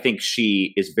 I think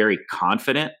she is very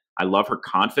confident. I love her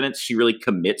confidence. She really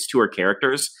commits to her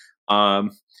characters.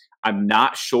 I'm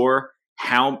not sure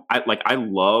how I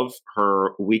love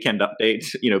her weekend update,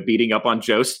 beating up on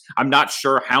Jost. I'm not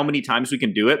sure how many times we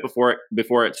can do it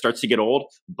before it starts to get old,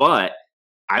 but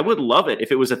I would love it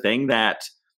if it was a thing that,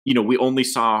 we only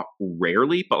saw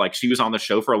rarely, but she was on the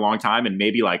show for a long time, and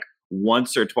maybe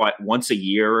once a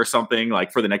year or something,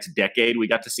 for the next decade, we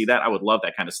got to see that. I would love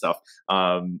that kind of stuff.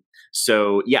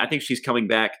 So yeah, I think she's coming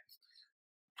back.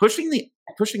 Pushing the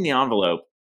envelope.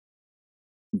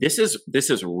 This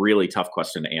is a really tough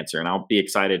question to answer, and I'll be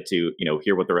excited to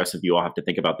hear what the rest of you all have to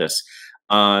think about this.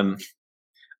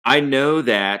 I know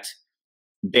that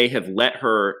they have let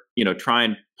her try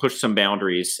and push some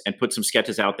boundaries and put some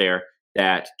sketches out there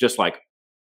that just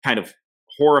kind of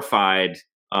horrified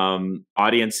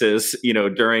audiences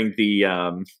during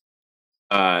the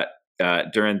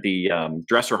during the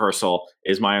dress rehearsal,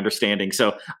 is my understanding.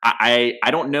 So I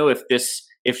don't know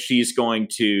if she's going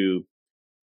to.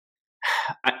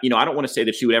 I don't want to say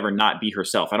that she would ever not be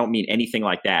herself. I don't mean anything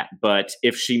like that. But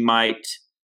if she might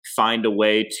find a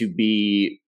way to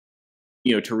be,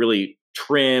 to really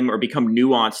trim or become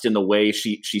nuanced in the way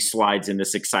she slides in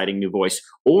this exciting new voice,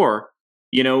 or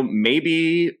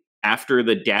maybe after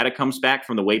the data comes back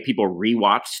from the way people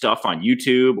rewatch stuff on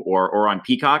YouTube or on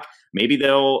Peacock, maybe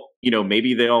they'll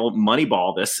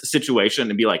moneyball this situation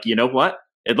and be like, you know what?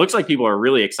 It looks like people are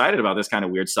really excited about this kind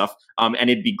of weird stuff. And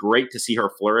it'd be great to see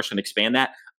her flourish and expand that.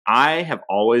 I have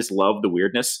always loved the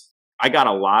weirdness. I got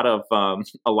a lot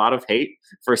of hate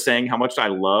for saying how much I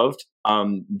loved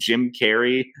Jim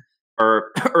Carrey,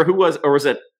 or was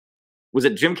it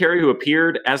Jim Carrey who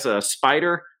appeared as a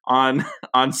spider on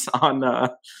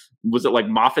was it like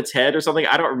Moffat's head or something?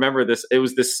 I don't remember this. It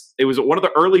was one of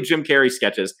the early Jim Carrey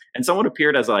sketches, and someone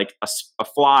appeared as like a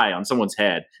fly on someone's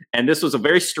head. And this was a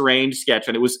very strange sketch,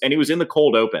 and he was in the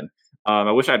cold open.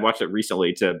 I wish I'd watched it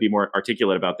recently to be more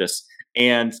articulate about this.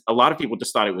 And a lot of people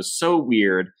just thought it was so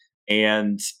weird.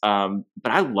 And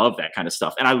but I love that kind of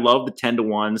stuff, and I love the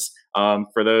 10-to-1s.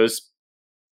 For those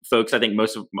folks, I think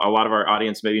a lot of our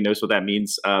audience maybe knows what that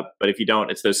means. But if you don't,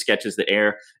 it's those sketches that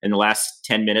air in the last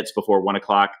 10 minutes before 1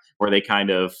 o'clock, where they kind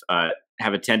of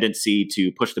have a tendency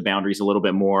to push the boundaries a little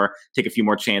bit more, take a few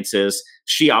more chances.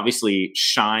 She obviously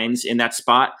shines in that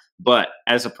spot. But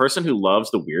as a person who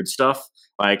loves the weird stuff,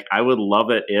 like, I would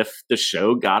love it if the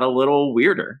show got a little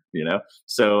weirder,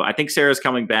 So I think Sarah's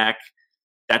coming back.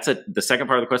 The second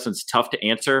part of the question is tough to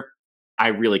answer. I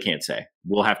really can't say.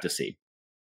 We'll have to see.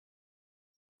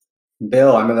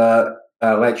 Bill, I'm gonna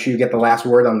let you get the last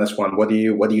word on this one. What do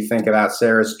you think about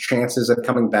Sarah's chances of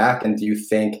coming back, and do you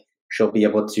think she'll be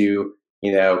able to,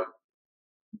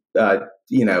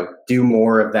 do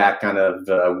more of that kind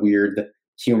of weird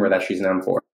humor that she's known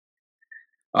for?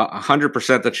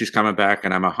 100% that she's coming back,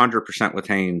 and I'm 100% with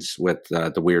Haynes with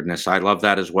the weirdness. I love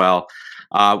that as well.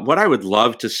 What I would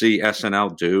love to see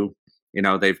SNL do,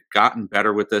 they've gotten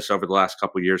better with this over the last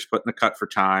couple of years, putting the cut for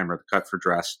time or the cut for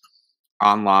dress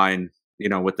online,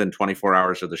 within 24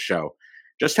 hours of the show.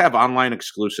 Just have online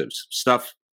exclusives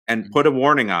stuff and put a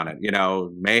warning on it.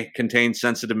 May contain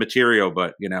sensitive material,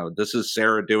 but this is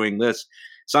Sarah doing this.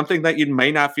 Something that you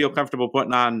may not feel comfortable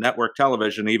putting on network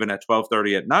television, even at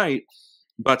 12:30 at night,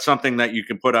 but something that you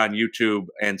can put on YouTube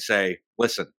and say,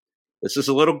 listen, this is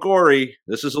a little gory,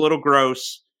 this is a little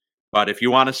gross, but if you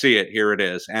want to see it, here it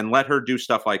is. And let her do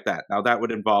stuff like that. Now, that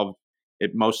would involve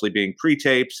it mostly being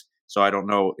pre-tapes, so I don't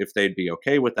know if they'd be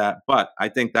okay with that, but I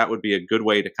think that would be a good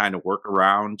way to kind of work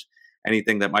around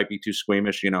anything that might be too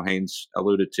squeamish. Haynes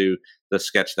alluded to the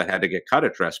sketch that had to get cut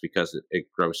at dress because it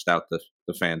grossed out the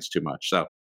fans too much. So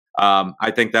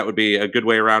I think that would be a good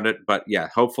way around it. But yeah,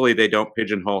 hopefully they don't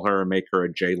pigeonhole her and make her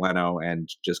a Jay Leno and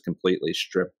just completely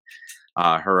strip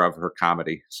her of her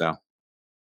comedy. So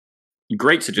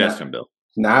great suggestion, Bill.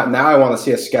 Now I want to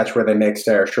see a sketch where they make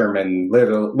Sarah Sherman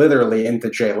literally into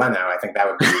Jay Leno. I think that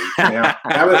would be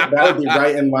that would be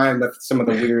right in line with some of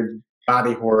the weird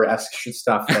body horror-esque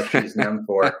stuff that she's known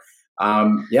for.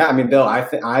 Bill,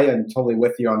 I am totally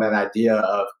with you on that idea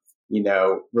of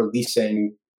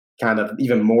releasing kind of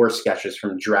even more sketches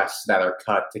from dress that are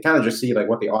cut to kind of just see like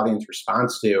what the audience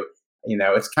responds to.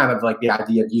 It's kind of like the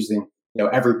idea of using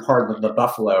every part of the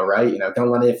buffalo, right?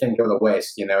 Don't let anything go to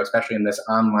waste, especially in this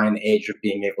online age of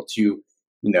being able to,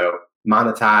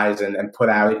 monetize and put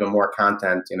out even more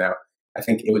content. I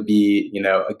think it would be,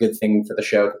 a good thing for the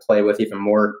show to play with even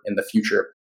more in the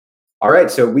future. All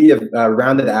right. So we have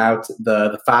rounded out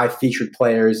the 5 featured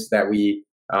players that we,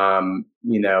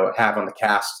 have on the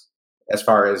cast as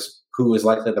far as who is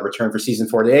likely to return for season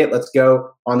 48. Let's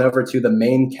go on over to the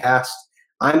main cast.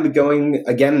 I'm going,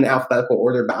 again, in alphabetical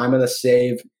order, but I'm going to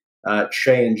save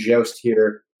Shay and Jost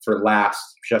here for last,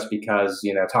 just because,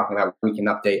 talking about weekend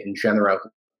update in general.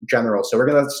 So we're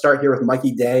going to start here with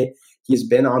Mikey Day. He's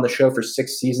been on the show for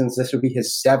 6 seasons. This would be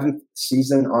his 7th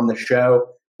season on the show,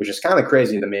 which is kind of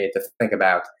crazy to me to think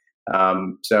about.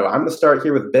 So I'm going to start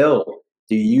here with Bill.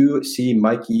 Do you see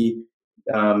Mikey,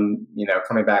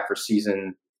 coming back for a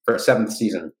 7th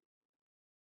season?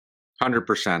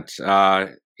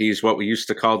 100%. He's what we used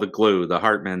to call the glue, the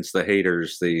Hartmans, the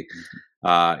haters, this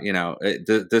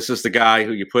is the guy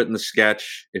who you put in the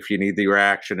sketch if you need the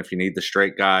reaction, if you need the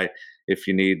straight guy, if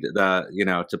you need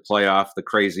to play off the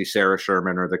crazy Sarah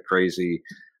Sherman or the crazy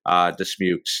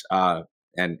Dismukes,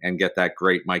 and get that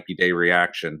great Mikey Day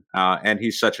reaction. And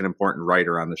he's such an important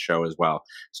writer on the show as well.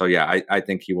 So yeah, I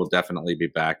think he will definitely be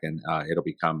back, and it'll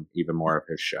become even more of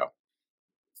his show.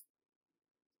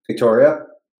 Victoria?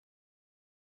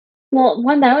 Well,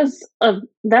 one that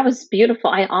was beautiful.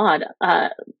 I odd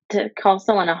to call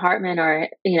someone a Hartman, or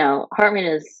Hartman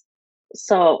is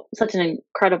such an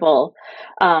incredible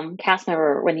cast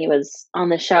member when he was on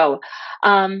the show.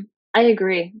 I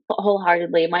agree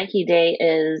wholeheartedly. Mikey Day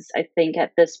is, I think,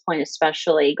 at this point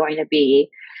especially going to be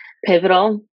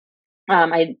pivotal.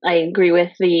 I agree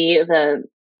with the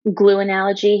glue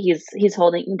analogy. He's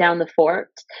holding down the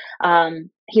fort.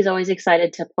 He's always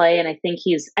excited to play, and I think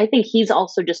he's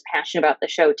also just passionate about the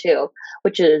show too,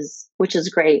 which is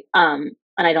great. And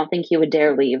I don't think he would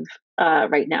dare leave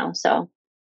right now. So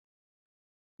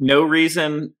No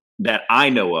reason that I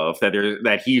know of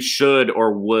that he should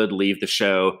or would leave the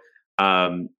show.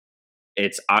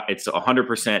 It's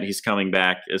 100% he's coming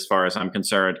back as far as I'm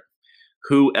concerned.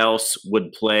 Who else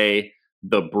would play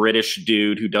the British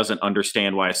dude who doesn't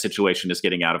understand why a situation is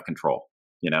getting out of control?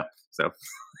 So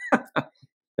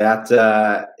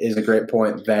That is a great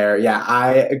point there. Yeah,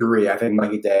 I agree. I think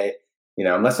Mikey Day,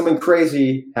 unless something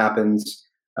crazy happens,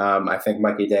 I think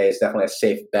Mikey Day is definitely a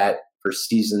safe bet for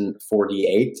season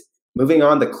 48. Moving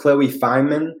on to Chloe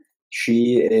Fineman.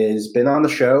 She has been on the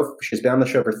show. She's been on the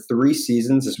show for 3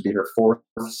 seasons. This would be her 4th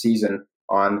season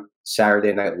on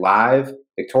Saturday Night Live.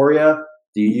 Victoria,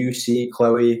 do you see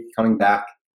Chloe coming back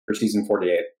for season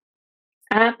 48?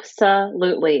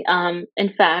 absolutely.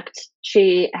 In fact,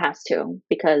 she has to,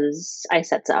 because I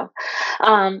said so.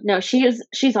 No,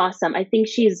 she's awesome. I think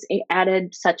she's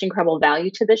added such incredible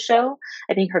value to the show.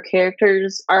 I think her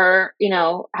characters are,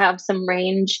 have some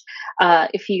range.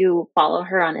 If you follow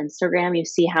her on Instagram, you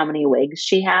see how many wigs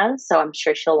she has. So I'm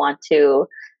sure she'll want to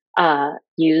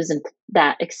use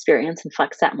that experience and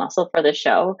flex that muscle for the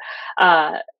show.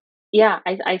 Yeah,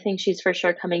 I think she's for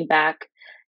sure coming back.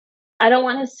 I don't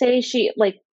want to say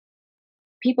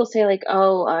people say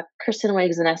Kristen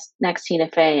Wiig's the next Tina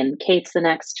Fey and Kate's the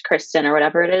next Kristen or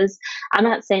whatever it is. I'm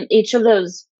not saying each of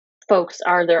those folks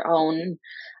are their own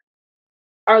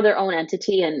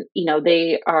entity, and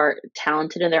they are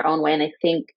talented in their own way.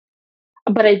 And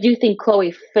but I do think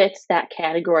Chloe fits that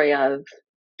category of,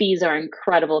 these are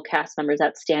incredible cast members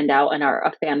that stand out and are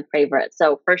a fan favorite.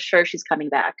 So for sure she's coming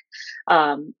back.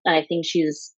 And I think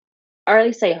or at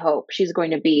least I hope she's going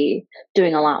to be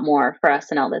doing a lot more for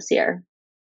SNL this year.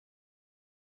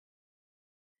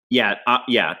 Yeah,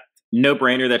 no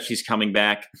brainer that she's coming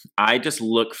back. I just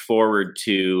look forward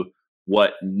to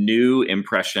what new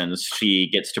impressions she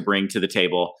gets to bring to the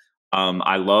table.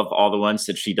 I love all the ones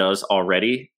that she does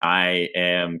already. I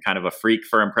am kind of a freak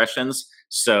for impressions,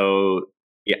 so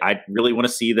yeah, I really want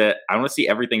to see that. I want to see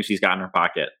everything she's got in her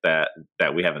pocket that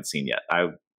we haven't seen yet.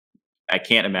 I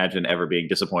can't imagine ever being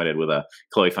disappointed with a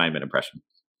Chloe Fineman impression.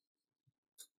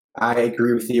 I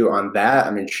agree with you on that.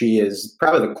 I mean, she is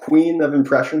probably the queen of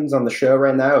impressions on the show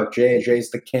right now. If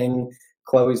Jay's the king,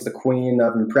 Chloe's the queen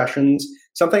of impressions.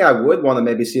 Something I would want to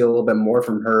maybe see a little bit more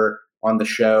from her on the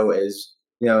show is,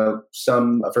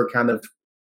 some of her kind of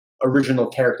original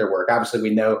character work. Obviously,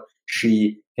 we know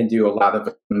she can do a lot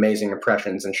of amazing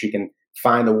impressions, and she can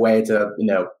find a way to,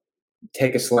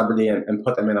 take a celebrity and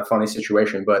put them in a funny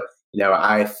situation. But,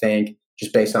 I think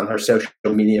just based on her social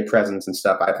media presence and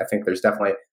stuff, I think there's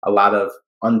definitely a lot of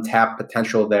untapped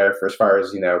potential there for as far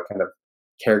as, kind of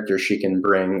characters she can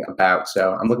bring about.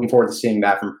 So I'm looking forward to seeing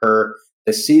that from her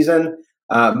this season.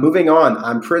 Moving on,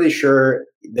 I'm pretty sure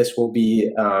this will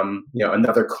be,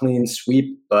 another clean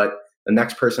sweep, but the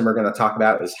next person we're going to talk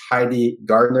about is Heidi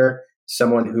Gardner,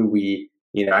 someone who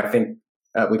I think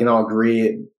we can all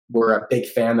agree we're a big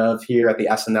fan of here at the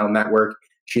SNL network.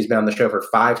 She's been on the show for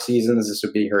 5 seasons. This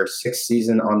would be her 6th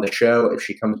season on the show if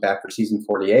she comes back for season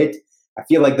 48. I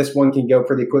feel like this one can go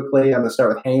pretty quickly. I'm going to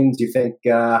start with Haynes. Do you think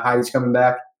Heidi's coming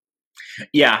back?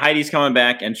 Yeah, Heidi's coming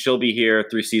back, and she'll be here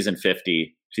through season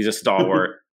 50. She's a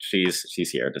stalwart. she's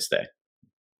here to stay.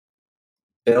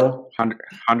 Bill?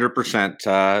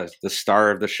 100% the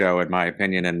star of the show, in my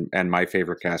opinion, and my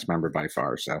favorite cast member by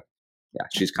far. So, yeah,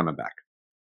 she's coming back.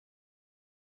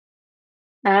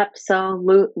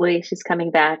 Absolutely, she's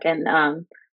coming back, and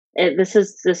this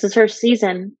is her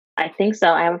season. I think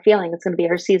so. I have a feeling it's going to be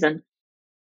her season.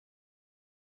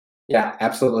 Yeah,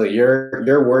 absolutely.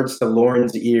 Your words to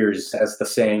Lauren's ears, as the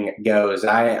saying goes.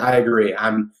 I agree.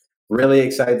 I'm really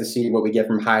excited to see what we get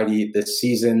from Heidi this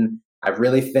season. I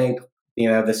really think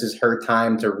this is her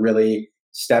time to really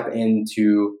step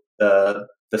into the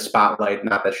spotlight.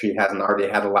 Not that she hasn't already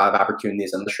had a lot of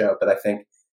opportunities on the show, but I think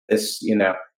this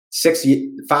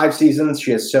 5 seasons,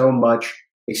 she has so much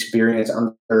experience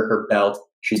under her belt.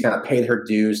 She's kind of paid her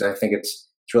dues, and I think it's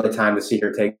really time to see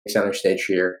her take center stage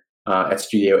here at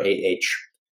Studio 8H.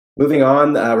 Moving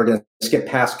on, we're going to skip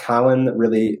past Colin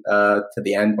really to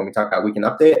the end when we talk about Weekend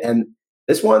Update. And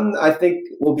This one I think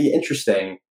will be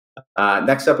interesting.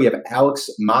 Next up, we have Alex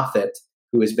Moffat,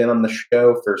 who has been on the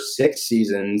show for 6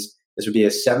 seasons. This would be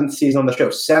his 7th season on the show.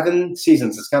 7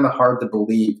 seasons. It's kind of hard to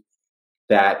believe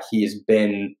that he's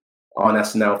been on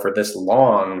SNL for this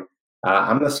long.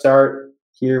 I'm going to start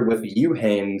here with you,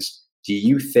 Haynes. Do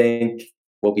you think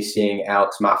we'll be seeing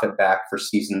Alex Moffat back for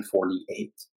season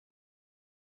 48?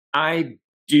 I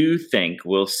do think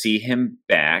we'll see him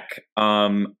back.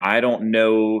 I don't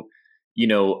know,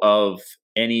 of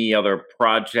any other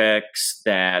projects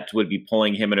that would be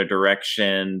pulling him in a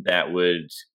direction that would,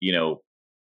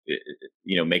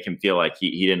 make him feel like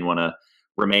he didn't want to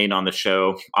remain on the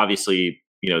show. Obviously,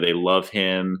 they love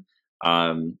him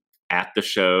at the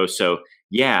show. So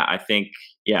I think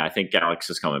Alex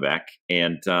is coming back.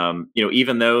 And,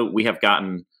 even though we have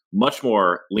gotten much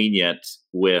more lenient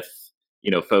with,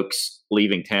 folks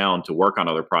leaving town to work on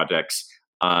other projects,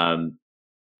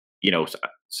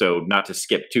 so not to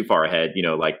skip too far ahead,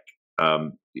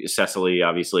 Cecily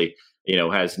obviously,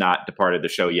 has not departed the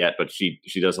show yet, but she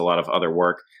does a lot of other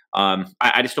work.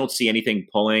 I just don't see anything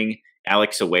pulling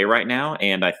Alex away right now.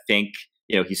 And I think,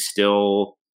 he's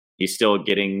still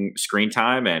getting screen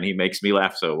time and he makes me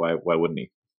laugh. So why wouldn't he?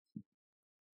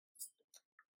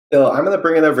 Bill, I'm going to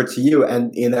bring it over to you.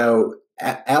 And,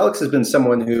 Alex has been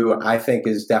someone who I think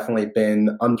has definitely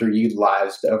been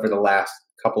underutilized over the last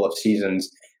couple of seasons.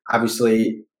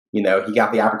 Obviously, he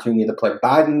got the opportunity to play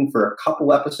Biden for a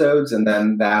couple episodes, and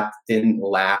then that didn't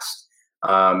last.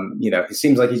 It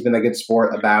seems like he's been a good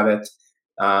sport about it.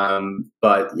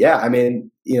 But yeah, I mean,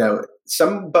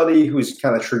 somebody whose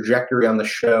kind of trajectory on the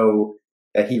show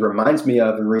that he reminds me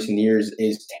of in recent years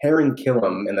is Taran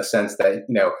Killam, in the sense that,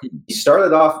 he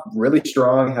started off really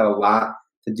strong, had a lot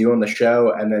to do on the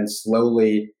show, and then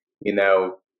slowly, I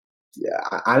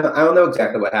don't know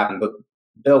exactly what happened, but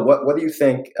Bill, what do you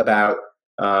think about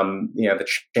the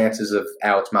chances of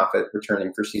Alex Moffat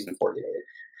returning for season 48?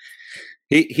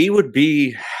 He would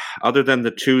be, other than the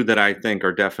 2 that I think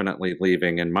are definitely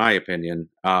leaving, in my opinion,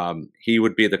 he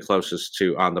would be the closest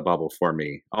to on the bubble for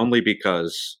me, only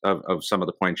because of some of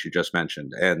the points you just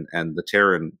mentioned, and the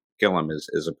Taran Killam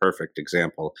is a perfect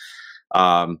example.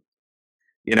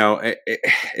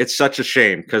 It's such a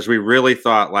shame because we really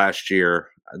thought last year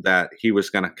that he was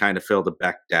going to kind of fill the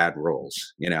Beck dad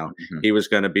roles. He was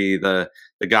going to be the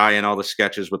guy in all the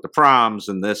sketches with the proms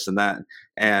and this and that,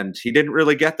 and he didn't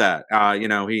really get that.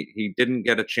 He didn't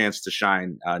get a chance to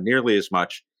shine nearly as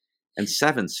much. And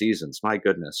 7 seasons, my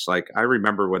goodness! Like, I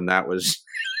remember when that was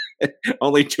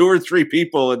only 2 or 3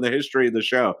 people in the history of the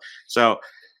show. So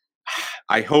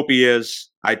I hope he is.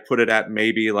 I'd put it at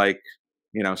maybe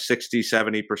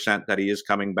 60-70% that he is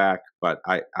coming back, but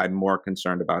I'm more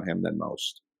concerned about him than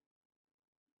most.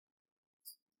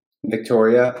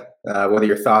 Victoria, what are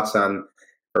your thoughts on,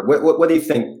 or what do you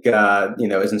think,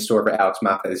 is in store for Alex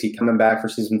Moffat? Is he coming back for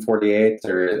season 48,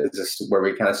 or is this where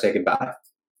we kind of say goodbye?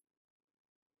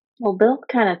 Well, Bill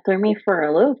kind of threw me for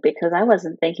a loop because I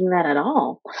wasn't thinking that at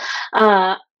all.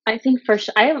 I think for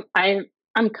sure, I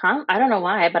don't know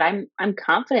why, but I'm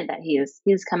confident that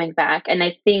he's coming back, and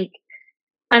I think.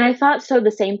 And I thought so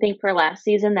the same thing for last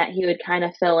season, that he would kind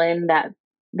of fill in that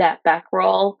back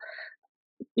role,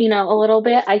 a little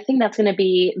bit. I think that's going to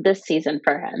be this season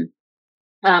for him.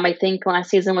 I think last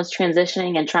season was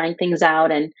transitioning and trying things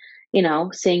out and,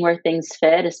 seeing where things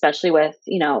fit, especially with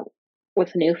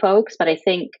new folks. But I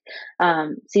think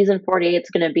season 48 is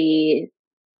going to be,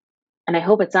 and I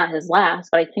hope it's not his last,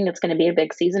 but I think it's going to be a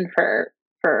big season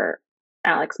for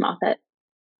Alex Moffat.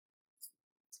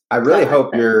 I really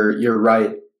hope you're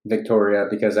right, Victoria,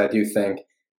 because I do think,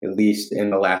 at least in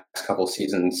the last couple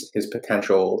seasons, his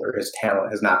potential or his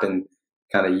talent has not been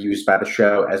kind of used by the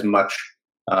show as much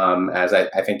as I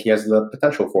think he has the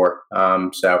potential for.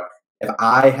 So if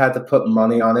I had to put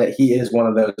money on it, he is one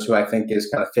of those who I think is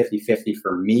kind of 50-50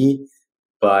 for me.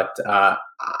 But I'm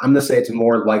going to say it's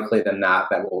more likely than not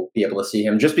that we'll be able to see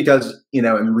him, just because,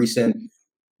 in recent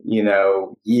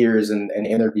years and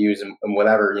interviews and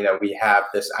whatever, we have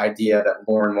this idea that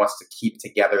Lauren wants to keep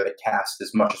together the cast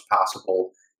as much as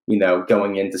possible,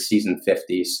 going into season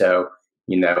 50. So,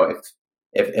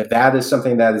 if that is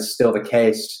something that is still the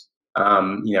case,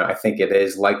 I think it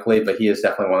is likely, but he is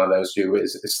definitely one of those who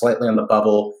is slightly on the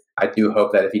bubble. I do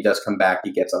hope that if he does come back,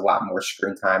 he gets a lot more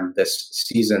screen time this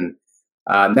season.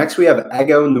 Next, we have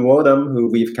Ego Nwodim, who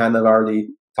we've kind of already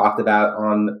talked about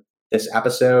on this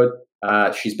episode.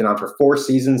 She's been on for 4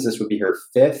 seasons. This would be her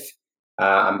 5th.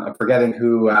 I'm forgetting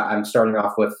who I'm starting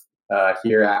off with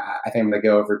here. I think I'm going to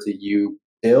go over to you,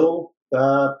 Bill.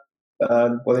 What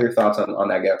are your thoughts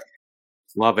on Ego?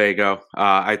 Love Ego.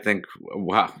 I think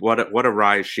wow, what a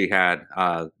rise she had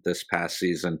this past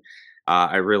season.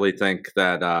 I really think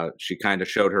that she kind of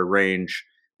showed her range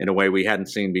in a way we hadn't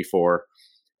seen before.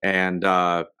 And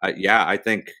yeah, I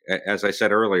think, as I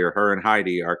said earlier, her and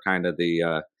Heidi are kind of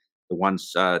the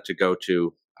ones to go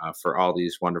to for all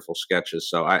these wonderful sketches.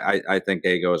 So I think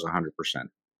Ego is 100%.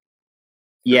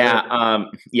 Yeah,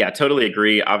 yeah, totally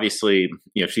agree. Obviously,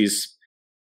 she's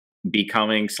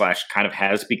becoming / kind of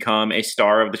has become a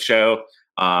star of the show.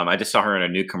 I just saw her in a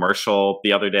new commercial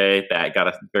the other day that got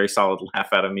a very solid laugh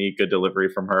out of me. Good delivery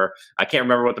from her. I can't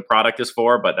remember what the product is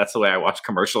for, but that's the way I watch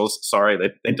commercials. Sorry,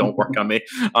 they don't work on me.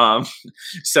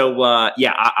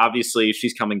 Yeah, obviously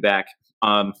she's coming back.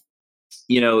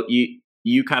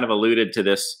 You kind of alluded to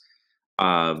this,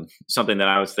 something that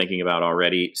I was thinking about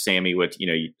already, Sammy, with,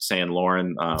 saying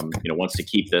Lauren, wants to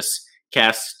keep this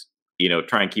cast,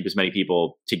 try and keep as many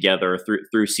people together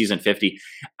through season 50.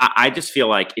 I just feel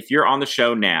like if you're on the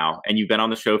show now and you've been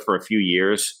on the show for a few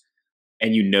years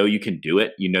and you can do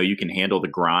it, you can handle the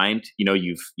grind,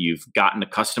 you've gotten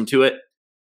accustomed to it.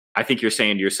 I think you're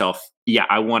saying to yourself, yeah,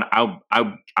 I want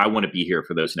to be here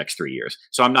for those next 3 years.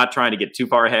 So I'm not trying to get too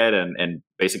far ahead and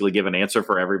basically give an answer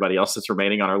for everybody else that's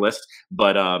remaining on our list.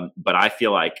 But I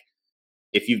feel like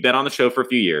if you've been on the show for a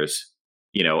few years,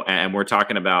 and we're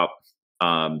talking about,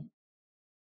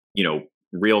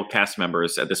 real cast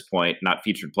members at this point, not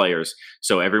featured players.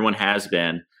 So everyone has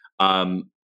been, I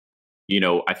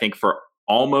think for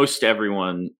almost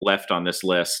everyone left on this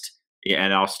list,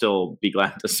 and I'll still be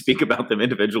glad to speak about them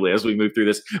individually as we move through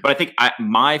this. But I think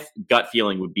my gut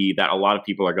feeling would be that a lot of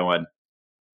people are going,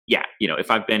 yeah,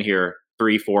 if I've been here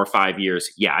 3, 4, 5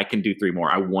 years, yeah, I can do 3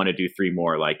 more. I want to do 3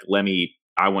 more. Like,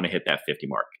 I want to hit that 50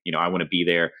 mark. I want to be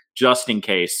there just in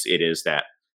case it is that,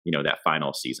 that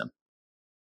final season.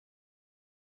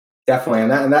 Definitely,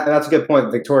 and that's a good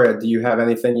point, Victoria. Do you have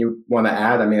anything you want to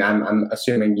add? I mean, I'm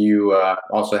assuming you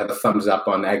also have a thumbs up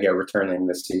on Ego returning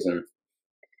this season.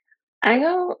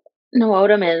 Ego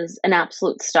Nwodim is an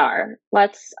absolute star.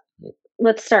 Let's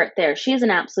start there. She's an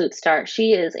absolute star.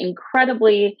 She is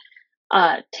incredibly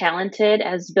talented,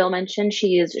 as Bill mentioned.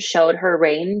 She has shown her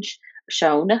range,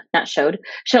 especially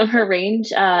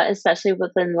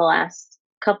within the last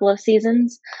couple of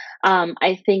seasons.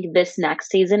 I think this next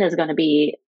season is going to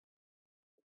be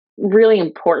really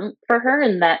important for her,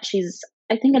 and that she's,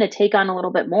 I think, going to take on a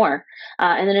little bit more,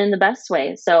 and then in the best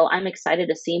way. So I'm excited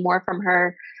to see more from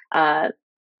her.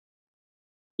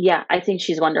 Yeah, I think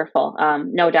she's wonderful.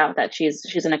 No doubt that she's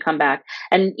going to come back,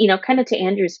 and kind of to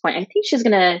Andrew's point, I think she's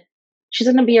going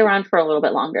to be around for a little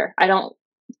bit longer. I don't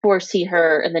foresee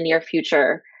her in the near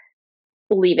future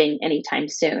leaving anytime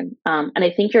soon. And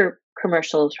I think your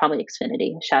commercial is probably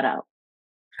Xfinity. Shout out.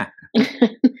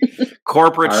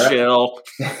 Corporate shill.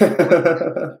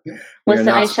 We're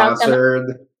not sponsored.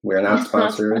 We're not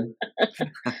sponsored.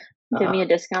 Give me a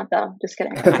discount though. Just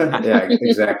kidding. Yeah,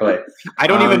 exactly. I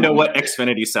don't even know what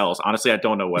Xfinity sells. Honestly, I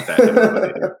don't know what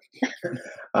that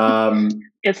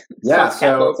is. It's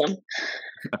capitalism.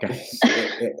 Okay.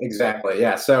 Exactly.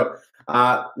 Yeah. So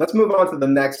let's move on to the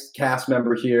next cast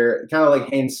member here. Kind of like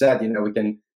Haynes said, we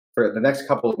can, for the next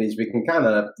couple of these, we can kind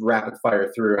of rapid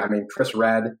fire through. I mean, Chris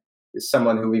Redd is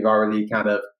someone who we've already kind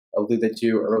of alluded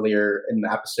to earlier in the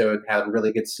episode, had a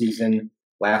really good season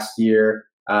last year.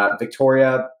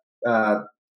 Victoria,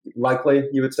 likely,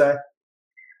 you would say?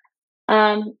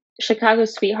 Chicago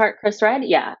sweetheart Chris Redd.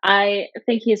 Yeah, I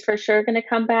think he's for sure going to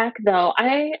come back, though.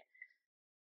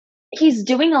 He's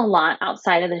doing a lot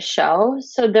outside of the show,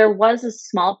 so there was a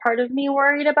small part of me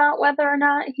worried about whether or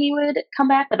not he would come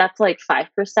back, but that's like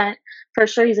 5%. For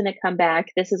sure he's going to come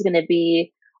back. This is going to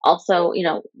be also,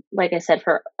 like I said,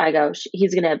 for Igo,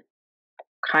 he's going to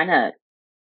kind of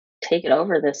take it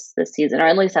over this season, or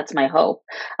at least that's my hope.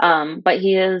 But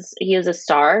he is a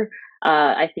star.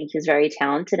 I think he's very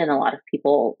talented, and a lot of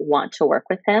people want to work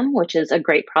with him, which is a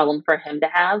great problem for him to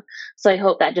have. So I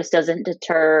hope that just doesn't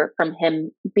deter from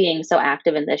him being so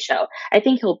active in this show. I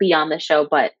think he'll be on the show,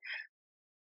 but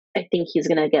I think he's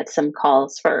going to get some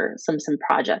calls for some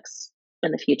projects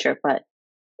in the future. But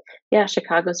yeah,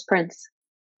 Chicago's Prince.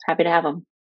 Happy to have him.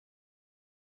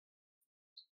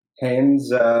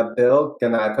 Haynes, Bill,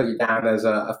 can I put you down as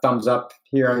a thumbs up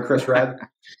here on Chris Redd?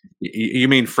 You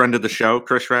mean friend of the show,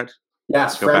 Chris Redd?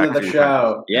 Yes, friend of the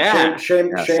show. Yeah.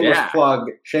 Shameless plug.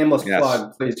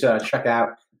 Please check out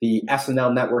the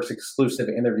SNL Network's exclusive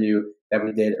interview that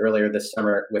we did earlier this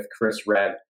summer with Chris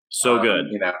Redd. So good.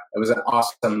 It was an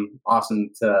awesome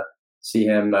to see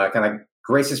him kind of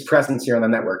grace his presence here on the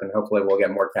network, and hopefully we'll get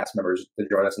more cast members to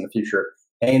join us in the future.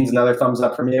 Haynes, another thumbs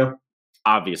up from you?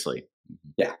 Obviously.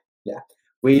 Yeah.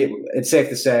 it's safe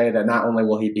to say that not only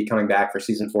will he be coming back for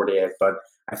season 48, but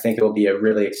I think it will be a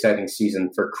really exciting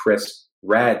season for Chris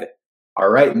Redd. All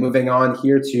right, moving on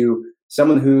here to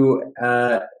someone who,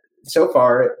 so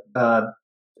far,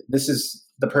 this is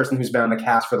the person who's been on the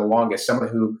cast for the longest, someone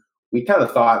who we kind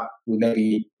of thought would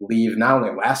maybe leave not only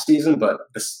last season, but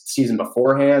the season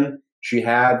beforehand. She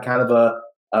had kind of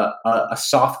a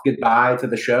soft goodbye to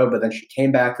the show, but then she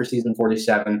came back for season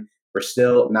 47. We're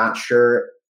still not sure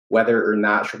whether or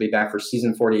not she'll be back for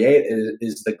season 48.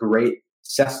 Is the great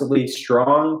Cecily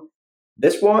Strong.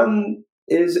 This one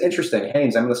is interesting.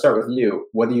 Haynes, I'm going to start with you.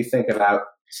 What do you think about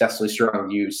Cecily Strong?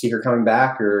 Do you see her coming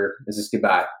back, or is this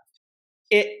goodbye?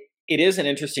 It is an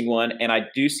interesting one, and I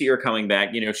do see her coming back.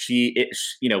 When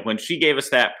she gave us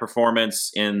that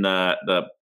performance in the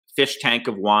fish tank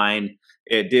of wine,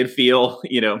 it did feel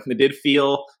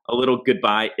a little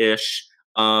goodbye-ish.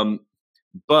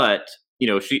 But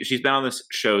she's been on this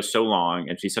show so long,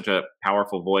 and she's such a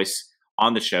powerful voice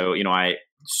on the show. I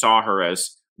saw her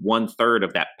as 1/3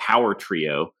 of that power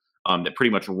trio that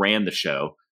pretty much ran the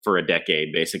show for a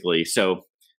decade, basically. So,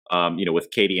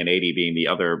 with Katie and Adie being the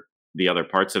other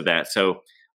parts of that. So,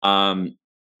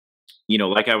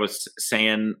 like I was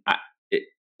saying,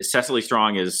 Cecily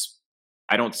Strong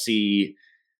I don't see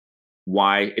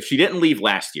why, if she didn't leave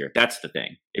last year, that's the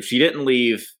thing. If she didn't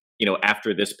leave,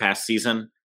 after this past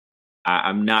season,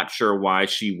 I'm not sure why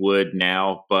she would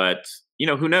now, but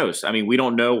who knows? I mean, we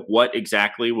don't know what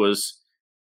exactly was,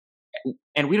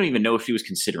 and we don't even know if she was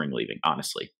considering leaving,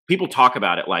 honestly. People talk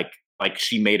about it like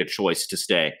she made a choice to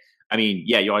stay. I mean,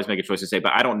 yeah, you always make a choice to stay,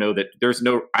 but I don't know that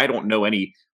I don't know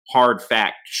any hard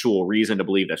factual reason to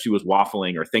believe that she was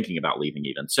waffling or thinking about leaving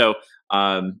even. So,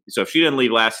 so if she didn't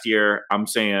leave last year, I'm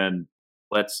saying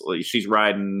she's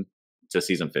riding to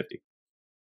season 50.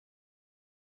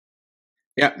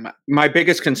 Yeah, my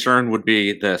biggest concern would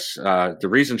be this. The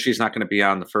reason she's not going to be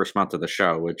on the first month of the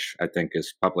show, which I think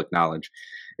is public knowledge,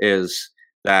 is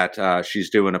that she's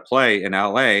doing a play in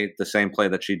LA, the same play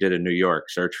that she did in New York,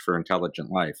 Search for Intelligent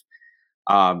Life.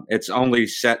 It's only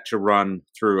set to run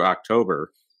through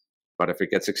October, but if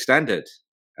it gets extended,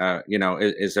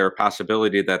 is there a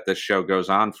possibility that this show goes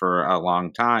on for a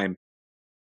long time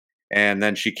and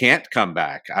then she can't come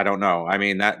back? I don't know. I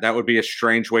mean, that would be a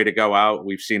strange way to go out.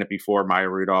 We've seen it before. Maya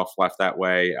Rudolph left that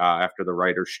way after the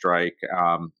writer's strike.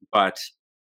 But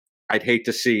I'd hate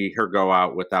to see her go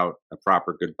out without a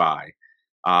proper goodbye.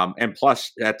 And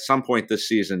plus, at some point this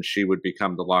season, she would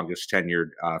become the longest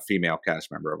tenured female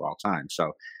cast member of all time.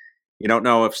 So you don't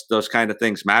know if those kind of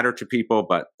things matter to people,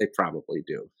 but they probably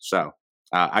do. So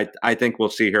I think we'll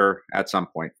see her at some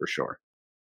point for sure.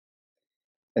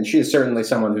 And she is certainly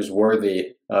someone who's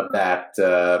worthy of that,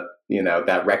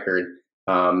 that record.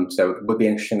 So it would be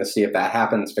interesting to see if that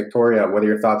happens. Victoria, what are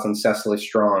your thoughts on Cecily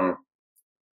Strong?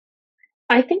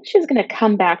 I think she's going to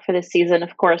come back for this season.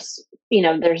 Of course,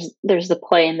 there's the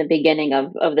play in the beginning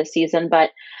of the season, but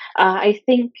I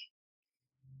think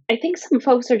some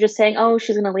folks are just saying, oh,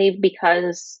 she's going to leave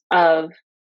because of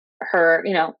her,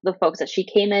 the folks that she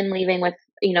came in leaving with,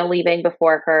 leaving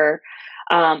before her.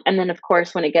 And then, of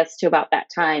course, when it gets to about that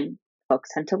time, folks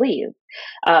tend to leave.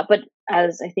 But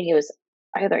as I think it was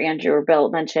either Andrew or Bill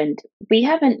mentioned, we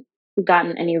haven't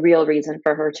gotten any real reason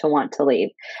for her to want to leave.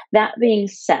 That being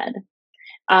said,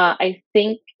 I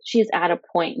think she's at a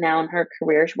point now in her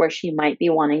career where she might be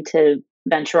wanting to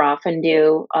venture off and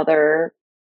do other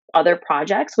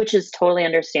projects, which is totally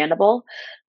understandable.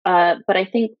 But I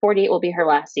think 48 will be her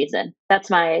last season. That's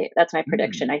my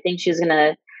prediction. I think she's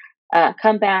going to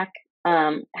come back,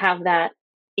 have that,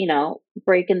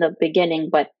 break in the beginning,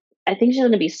 but I think she's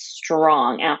going to be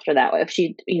strong after that. If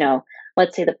she,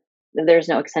 let's say there's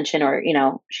no extension, or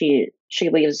she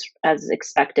leaves as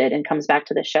expected and comes back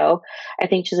to the show, I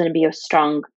think she's going to be a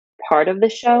strong part of the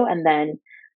show, and then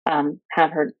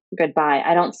have her goodbye.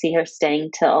 I don't see her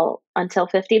staying until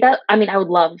 50. I would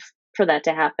love for that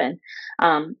to happen,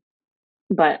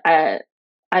 but I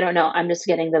don't know. I'm just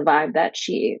getting the vibe that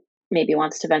she maybe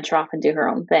wants to venture off and do her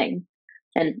own thing,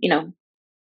 and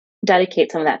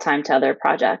dedicate some of that time to other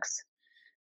projects.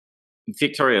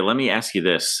 Victoria, let me ask you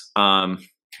this.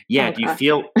 Yeah, oh, do you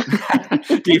feel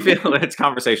it's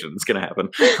conversation that's going to happen?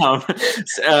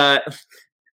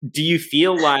 Do you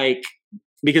feel like,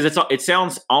 because it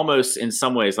sounds almost in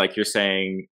some ways like you're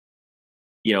saying,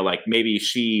 like maybe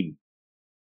she,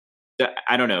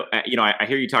 I don't know. I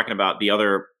hear you talking about the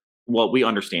other. Well, we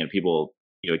understand people.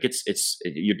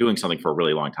 You're doing something for a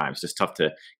really long time. It's just tough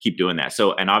to keep doing that.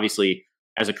 So, and obviously,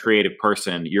 as a creative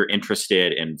person, you're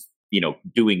interested in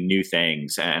doing new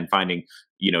things and finding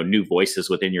new voices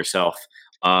within yourself.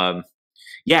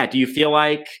 Yeah, do you feel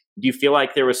like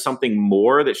there was something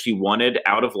more that she wanted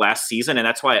out of last season, and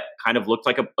that's why it kind of looked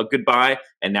like a goodbye,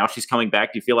 and now she's coming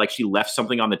back? Do you feel like she left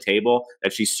something on the table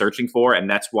that she's searching for, and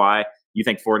that's why you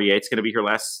think 48 is going to be her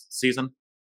last season?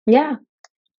 Yeah.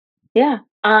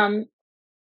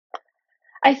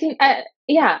 I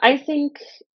think,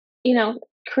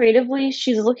 creatively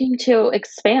she's looking to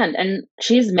expand, and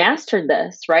she's mastered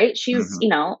this, right? She's,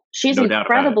 she's No doubt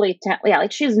about it. incredibly,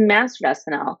 like she's mastered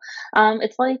SNL.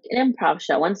 It's like an improv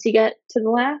show. Once you get to the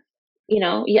laugh,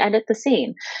 you edit the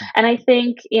scene. And I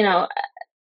think,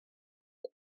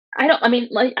 I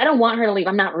don't want her to leave.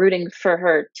 I'm not rooting for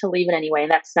her to leave in any way.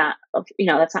 That's not,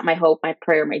 that's not my hope, my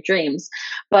prayer, my dreams.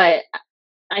 But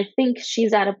I think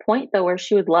she's at a point though where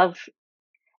she would love,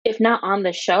 if not on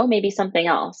the show, maybe something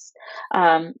else,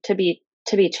 to be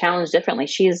challenged differently.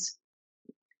 She's,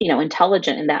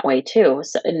 intelligent in that way too,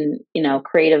 so, and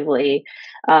creatively,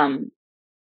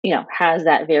 has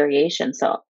that variation.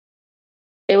 So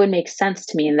it would make sense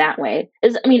to me in that way.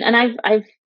 And I've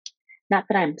not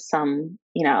that I'm some,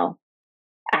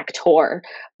 actor,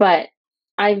 but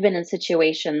I've been in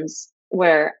situations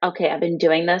where, okay, I've been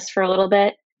doing this for a little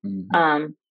bit.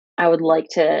 I would like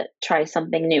to try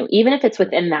something new, even if it's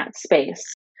within that space.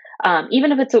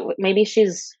 Even if it's maybe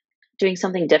she's doing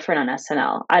something different on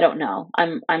SNL. I don't know.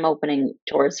 I'm opening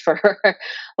doors for her.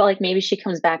 But like maybe she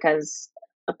comes back as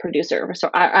a producer, so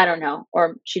I don't know,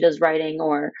 or she does writing,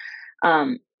 or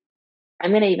I'm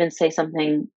gonna even say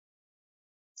something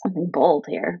bold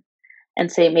here,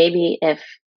 and say maybe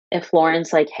if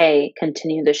Lauren's like, hey,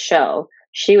 continue the show,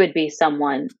 she would be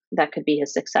someone that could be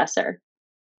his successor.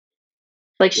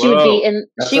 Like she would be in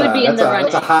the running.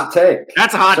 That's a hot take.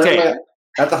 That's a hot take.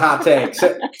 That's a hot take.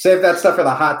 Save that stuff for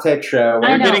the hot take show.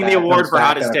 We're getting the award for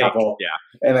hottest take.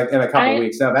 In a couple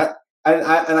weeks. Now that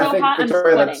I think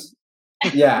Victoria,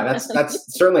 that's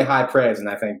certainly high praise, and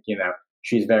I think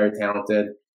she's very talented.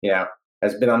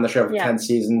 Has been on the show for 10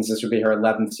 seasons. This would be her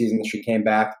 11th season that she came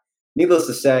back. Needless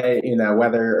to say,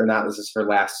 whether or not this is her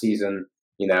last season,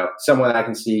 someone I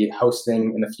can see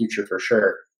hosting in the future for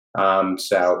sure. And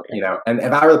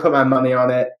if I were to put my money on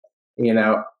it,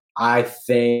 I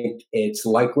think it's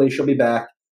likely she'll be back.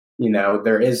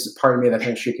 There is part of me that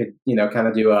thinks she could, kind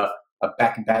of do a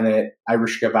Beck Bennett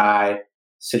Irish Goodbye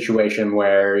situation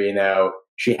where,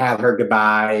 she had her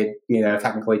goodbye,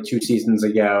 technically 2 seasons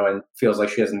ago and feels like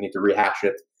she doesn't need to rehash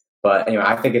it. But,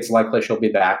 I think it's likely she'll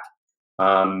be back.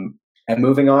 And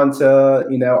moving on to,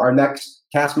 our next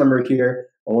cast member here,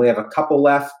 only have a couple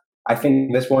left. I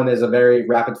think this one is a very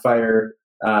rapid fire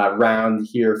round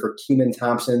here for Kenan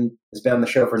Thompson. He's been on the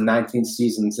show for 19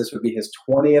 seasons. This would be his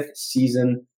 20th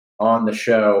season on the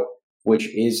show, which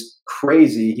is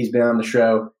crazy. He's been on the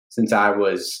show since I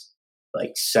was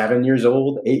like 7 years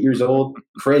old, 8 years old.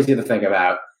 Crazy to think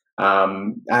about.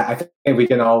 I think we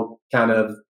can all kind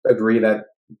of agree that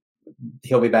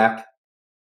he'll be back.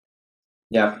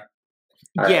 Yeah.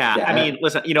 Yeah. I mean,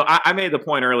 listen, I made the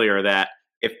point earlier that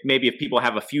if people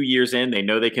have a few years in, they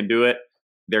know they can do it.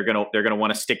 They're gonna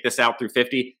want to stick this out through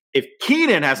 50. If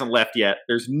Kenan hasn't left yet,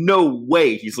 there's no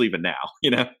way he's leaving now.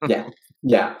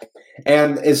 Yeah.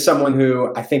 And is someone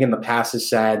who I think in the past has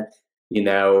said,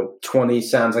 20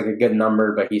 sounds like a good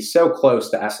number, but he's so close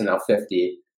to SNL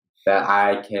 50 that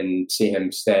I can see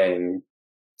him staying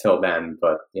till then.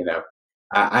 But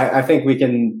I think we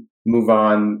can move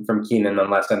on from Kenan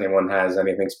unless anyone has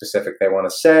anything specific they want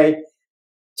to say.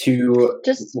 To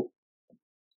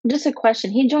just a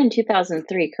question. He joined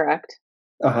 2003, correct?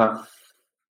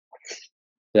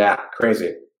 Yeah,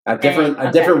 crazy. A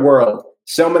different world.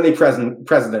 So many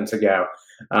presidents ago.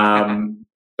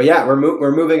 But yeah,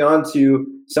 we're moving on to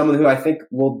someone who I think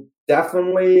will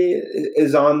definitely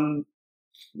is on,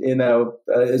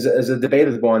 is a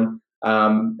debated one.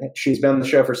 She's been on the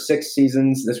show for 6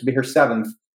 seasons. This would be her 7th.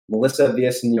 Melissa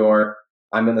Villaseñor.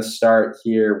 I'm going to start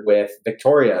here with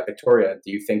Victoria. Victoria,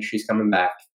 do you think she's coming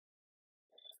back?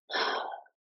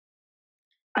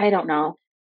 I don't know.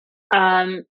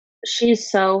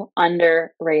 She's so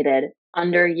underrated,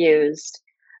 underused.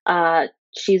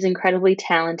 She's incredibly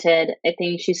talented. I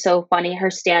think she's so funny. Her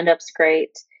stand-up's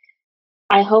great.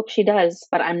 I hope she does,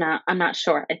 but I'm not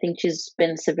sure. I think she's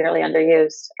been severely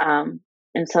underused.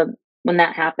 And so when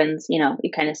that happens, you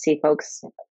kind of see folks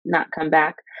not come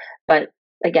back. But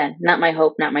again, not my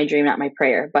hope, not my dream, not my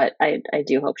prayer, but I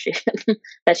do hope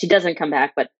that she doesn't come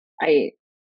back, but I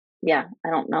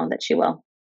don't know that she will.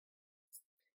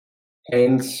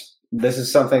 And this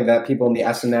is something that people in the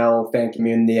SNL fan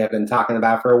community have been talking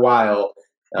about for a while.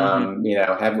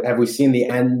 Have we seen the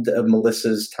end of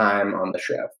Melissa's time on the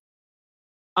show?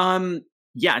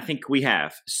 Yeah, I think we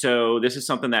have. So this is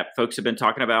something that folks have been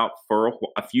talking about for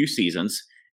a few seasons,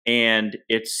 and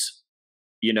it's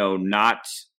not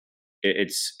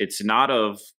it's not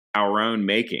of our own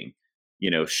making.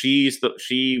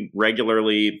 She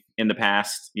regularly in the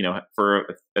past,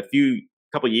 for a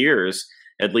couple years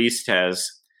at least, has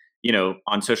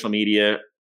on social media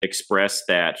expressed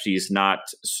that she's not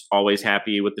always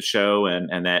happy with the show,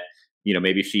 and that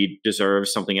maybe she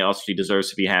deserves something else. She deserves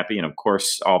to be happy, and of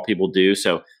course all people do.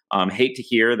 So hate to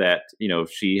hear that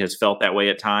she has felt that way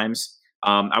at times.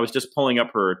 I was just pulling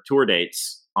up her tour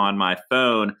dates on my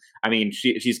phone. I mean,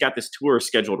 she's got this tour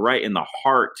scheduled right in the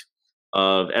heart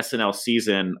of SNL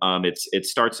season. It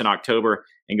starts in October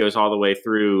and goes all the way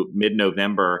through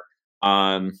mid-November.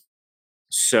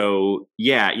 So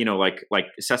yeah, like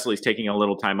Cecily's taking a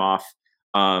little time off,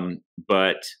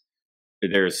 but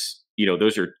there's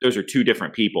those are two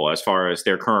different people as far as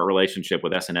their current relationship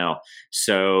with SNL.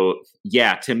 So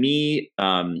yeah, to me,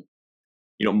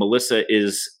 Melissa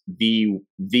is the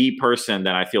person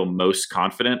that I feel most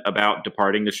confident about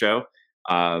departing the show.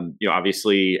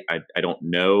 Obviously I don't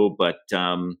know, but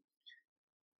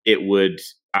it would.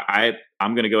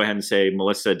 I'm going to go ahead and say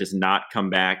Melissa does not come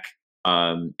back.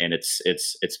 And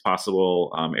it's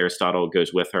possible Aristotle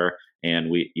goes with her,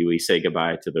 and we say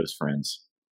goodbye to those friends.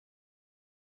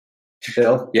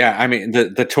 Bill? Yeah, I mean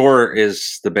the tour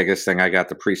is the biggest thing. I got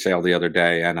the pre-sale the other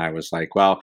day, and I was like,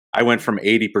 well, I went from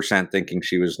 80% thinking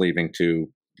she was leaving to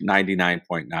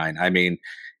 99.9. I mean,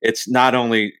 it's not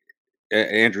only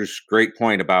Andrew's great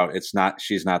point about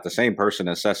she's not the same person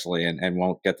as Cecily and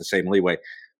won't get the same leeway,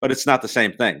 but it's not the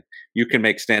same thing. You can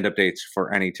make stand-up dates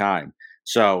for any time.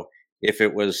 So if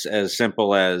it was as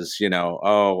simple as,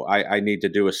 I need to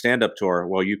do a stand-up tour,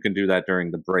 well, you can do that during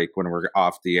the break when we're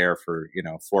off the air for,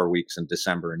 4 weeks in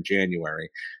December and January.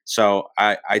 So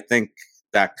I think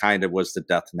that kind of was the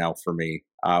death knell for me,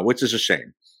 which is a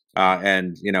shame.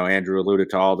 And, Andrew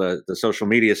alluded to all the social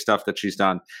media stuff that she's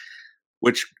done,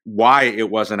 why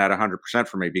it wasn't at 100%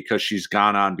 for me, because she's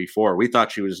gone on before. We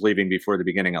thought she was leaving before the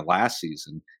beginning of last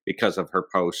season because of her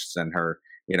posts and her,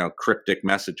 cryptic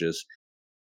messages.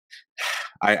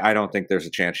 I don't think there's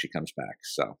a chance she comes back.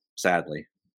 So sadly.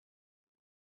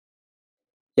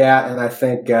 Yeah. And I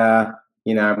think,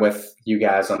 I'm with you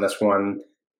guys on this one.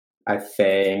 I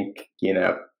think,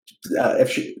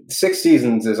 if 6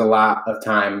 seasons is a lot of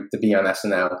time to be on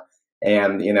SNL.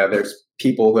 And, there's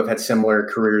people who have had similar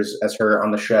careers as her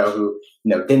on the show who,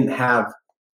 didn't have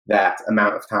that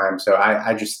amount of time. So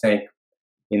I just think,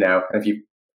 if you,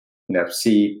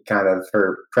 see kind of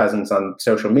her presence on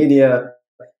social media,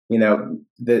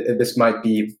 this might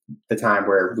be the time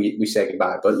where we say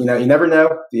goodbye. But, you never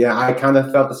know. Yeah, I kind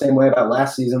of felt the same way about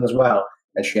last season as well.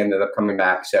 And she ended up coming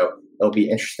back. So it'll be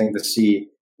interesting to see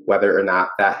whether or not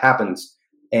that happens.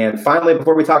 And finally,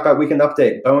 before we talk about Weekend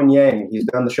Update, Bowen Yang, he's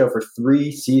been on the show for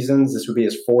 3 seasons. This would be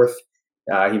his 4th.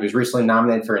 He was recently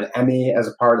nominated for an Emmy as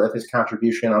a part of his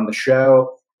contribution on the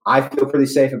show. I feel pretty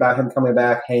safe about him coming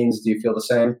back. Haynes, do you feel the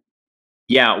same?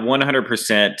 Yeah,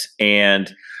 100%.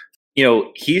 And,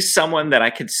 he's someone that I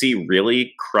could see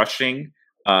really crushing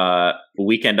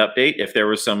Weekend Update if there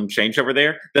was some changeover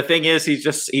there. The thing is,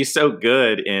 he's so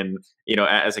good in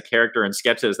as a character in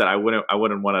sketches that I wouldn't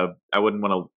want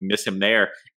to miss him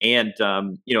there. And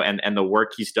and the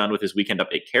work he's done with his Weekend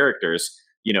Update characters,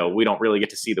 we don't really get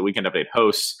to see the Weekend Update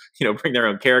hosts bring their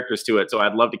own characters to it. So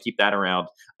I'd love to keep that around.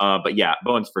 But yeah,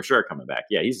 Bowen's for sure coming back.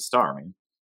 Yeah, he's a star, man.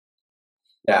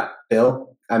 Yeah,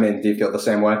 Bill, I mean, do you feel the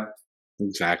same way?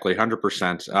 Exactly,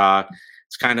 100%.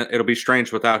 It'll be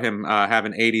strange without him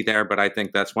having 80 there, but I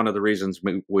think that's one of the reasons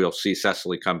we'll see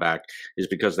Cecily come back, is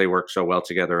because they work so well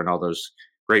together and all those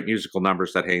great musical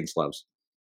numbers that Haynes loves.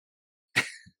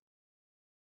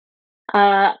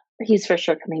 He's for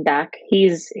sure coming back.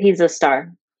 He's a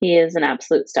star. He is an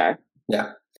absolute star.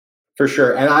 Yeah, for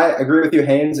sure. And I agree with you,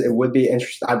 Haynes. It would be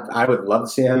interesting. I would love to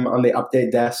see him on the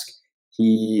update desk.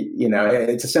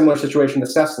 It's a similar situation to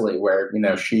Cecily, where,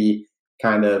 she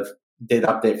kind of did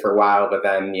update for a while, but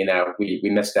then, we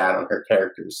missed out on her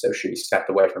characters. So she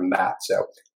stepped away from that. So it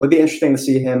would be interesting to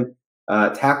see him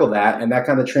tackle that. And that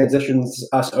kind of transitions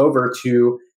us over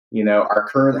to, our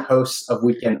current hosts of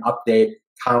Weekend Update,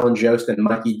 Colin Jost and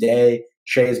Mikey Day.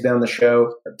 Shay has been on the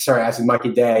show. Sorry, I said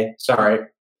Mikey Day. Sorry.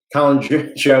 Colin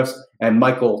Jost and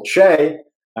Michael Che.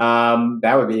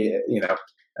 That would be,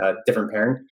 a different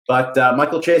pairing. But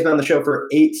Michael Che has been on the show for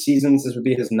 8 seasons. This would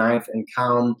be his 9th. And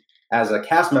Colin, as a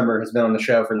cast member, has been on the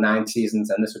show for 9 seasons.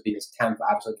 And this would be his 10th.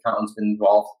 Obviously, Colin's been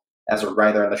involved as a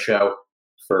writer on the show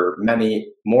for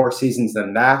many more seasons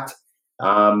than that.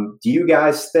 Do you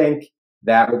guys think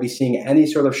that we'll be seeing any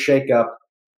sort of shakeup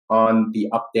on the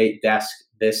update desk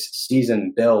this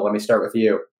season? Bill, let me start with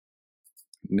you.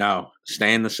 No,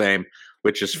 staying the same,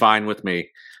 which is fine with me.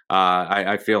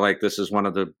 I feel like this is one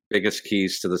of the biggest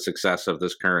keys to the success of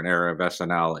this current era of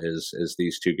SNL is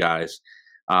these two guys.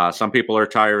 Some people are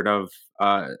tired of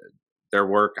their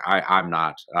work. I'm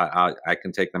not. I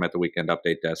can take them at the weekend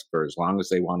update desk for as long as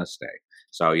they want to stay.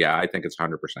 So yeah, I think it's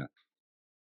 100%.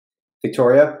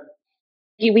 Victoria?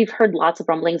 We've heard lots of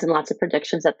rumblings and lots of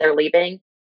predictions that they're leaving.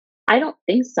 I don't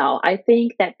think so. I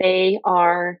think that they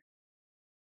are,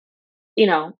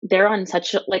 they're on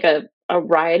such like a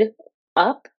ride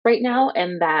up right now,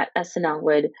 and that SNL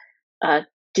would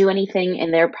do anything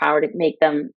in their power to make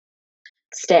them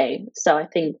stay. So I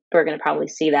think we're going to probably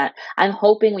see that. I'm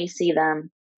hoping we see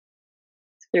them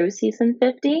through season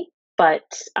 50, but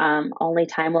only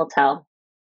time will tell.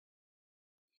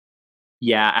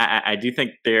 Yeah, I do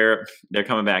think they're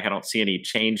coming back. I don't see any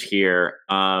change here.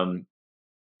 Michael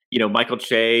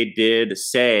Che did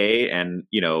say, and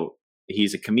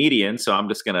he's a comedian, so I'm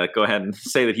just gonna go ahead and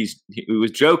say that he was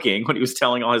joking when he was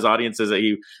telling all his audiences that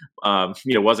he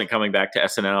wasn't coming back to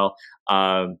SNL.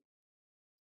 And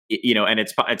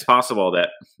it's possible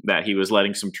that he was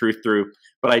letting some truth through.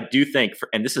 But I do think,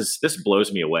 and this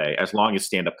blows me away, as long as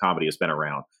stand-up comedy has been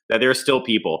around, that there are still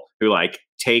people who like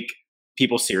take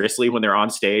people seriously when they're on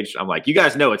stage. I'm like, you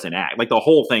guys know it's an act. Like the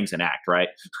whole thing's an act, right?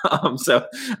 So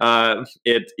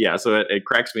it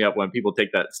cracks me up when people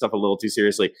take that stuff a little too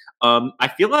seriously. I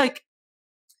feel like,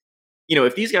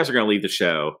 if these guys are going to leave the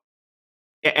show,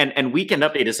 and Weekend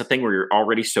Update is a thing where you're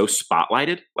already so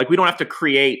spotlighted, like we don't have to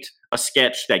create a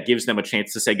sketch that gives them a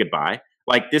chance to say goodbye.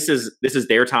 Like this is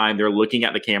their time. They're looking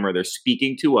at the camera. They're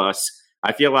speaking to us.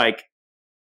 I feel like,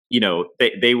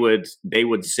 they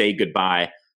would say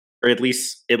goodbye. Or at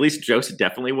least Joseph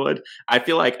definitely would. I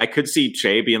feel like I could see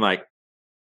Che being like,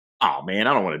 "Oh man,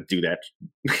 I don't want to do that,"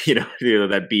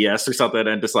 that BS or something,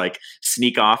 and just like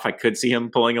sneak off. I could see him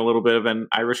pulling a little bit of an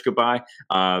Irish goodbye.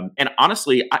 And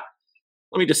honestly, let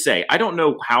me just say, I don't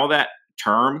know how that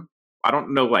term. I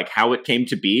don't know like how it came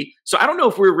to be. So I don't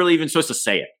know if we're really even supposed to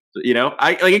say it.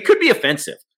 It could be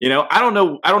offensive. I don't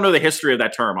know the history of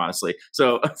that term, honestly.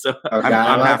 So Okay,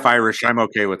 I'm half Irish. I'm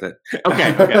okay with it.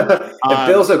 Okay. If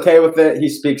Bill's okay with it, he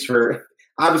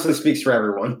obviously speaks for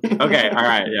everyone. Okay. All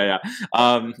right. Yeah.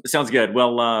 Sounds good.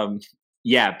 Well, but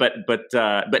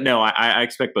no, I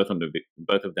expect both of them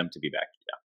to be back.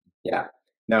 Yeah. Yeah.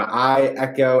 No, I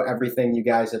echo everything you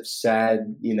guys have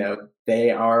said.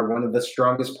 They are one of the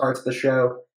strongest parts of the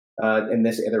show in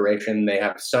this iteration. They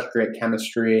have such great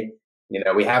chemistry.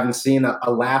 We haven't seen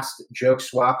a last joke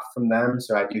swap from them.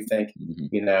 So I do think,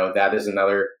 that is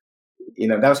another,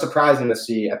 that was surprising to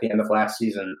see at the end of last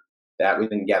season that we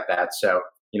didn't get that. So,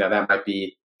 that might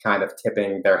be kind of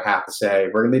tipping their hat to say,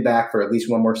 we're going to be back for at least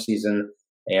one more season.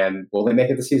 And will they make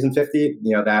it to season 50?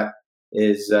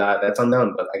 That's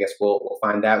unknown, but I guess we'll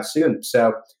find out soon.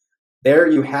 So there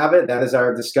you have it. That is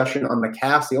our discussion on the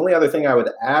cast. The only other thing I would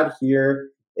add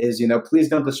here is, please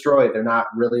don't destroy it. They're not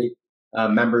really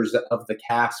members of the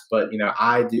cast, but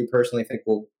I do personally think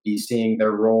we'll be seeing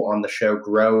their role on the show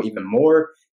grow even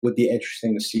more. Would be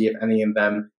interesting to see if any of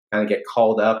them kind of get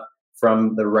called up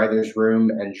from the writers' room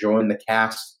and join the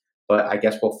cast, but I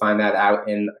guess we'll find that out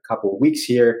in a couple of weeks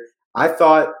here. I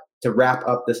thought to wrap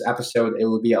up this episode, it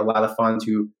would be a lot of fun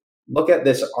to look at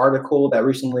this article that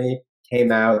recently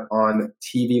came out on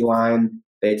TV Line.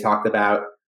 They talked about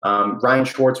Ryan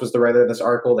Schwartz was the writer of this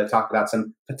article. They talked about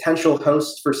some potential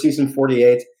hosts for season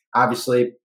 48.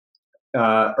 Obviously,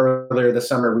 earlier this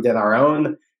summer, we did our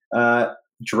own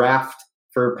draft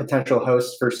for potential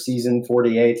hosts for season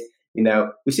 48.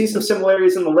 We see some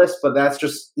similarities in the list, but that's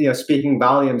just, speaking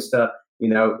volumes to,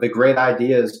 the great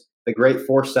ideas, the great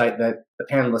foresight that the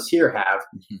panelists here have.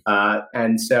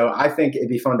 And so I think it'd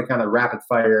be fun to kind of rapid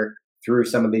fire through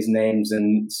some of these names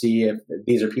and see if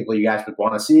these are people you guys would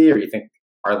want to see or you think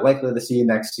are likely to see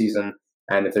next season,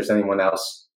 and if there's anyone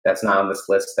else that's not on this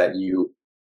list that you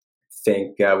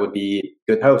think would be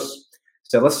good hosts.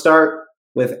 So let's start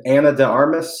with Ana de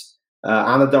Armas.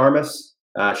 Ana de Armas,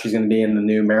 she's going to be in the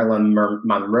new Marilyn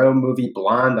Monroe movie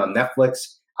Blonde on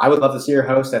Netflix. I would love to see her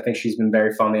host. I think she's been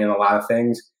very funny in a lot of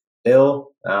things. Bill,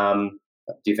 do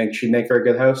you think she'd make for a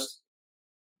good host?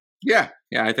 Yeah,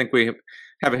 I think we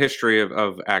have a history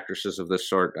of actresses of this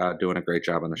sort doing a great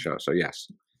job on the show. So yes.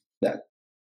 Yeah.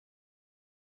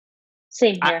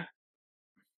 Same here.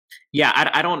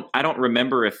 I don't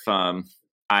remember if I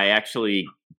actually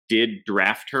did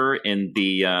draft her in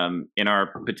the in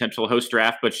our potential host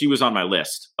draft, but she was on my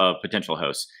list of potential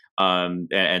hosts.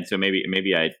 And so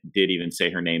maybe I did even say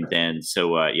her name then.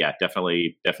 So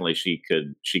definitely she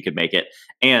could make it.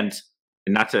 And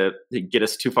not to get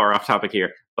us too far off topic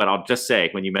here, but I'll just say,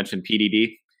 when you mentioned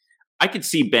PDD, I could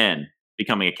see Ben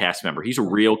becoming a cast member. He's a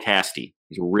real casty.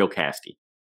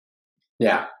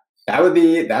 Yeah, that would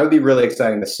be really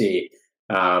exciting to see.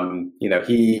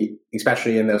 He,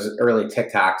 especially in those early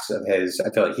TikToks of his,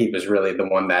 I feel like he was really the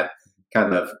one that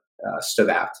kind of stood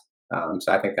out.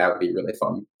 So I think that would be really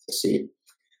fun to see.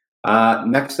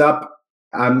 Next up,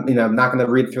 I'm not going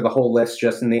to read through the whole list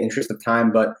just in the interest of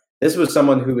time, but this was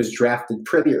someone who was drafted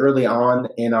pretty early on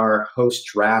in our host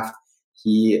draft.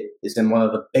 He is in one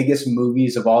of the biggest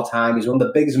movies of all time. He's one of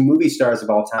the biggest movie stars of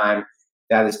all time.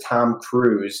 That is Tom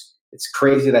Cruise. It's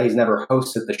crazy that he's never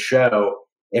hosted the show.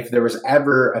 If there was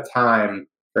ever a time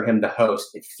for him to host,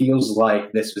 it feels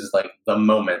like this was like the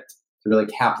moment to really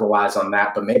capitalize on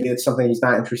that. But maybe it's something he's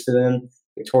not interested in.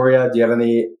 Victoria, do you have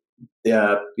any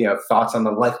thoughts on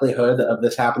the likelihood of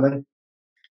this happening?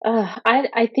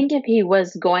 I think if he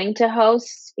was going to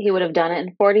host, he would have done it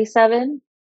in 47.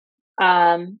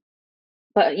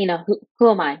 But who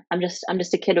am I? I'm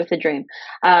just a kid with a dream.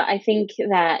 I think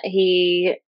that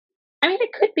it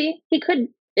could be, he could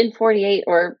in 48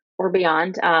 or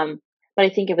beyond. But I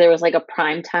think if there was like a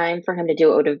prime time for him to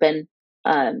do it, would have been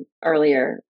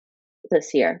earlier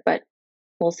this year. But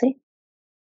we'll see.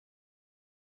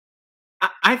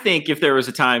 I think if there was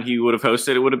a time he would have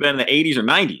hosted, it would have been in the 80s or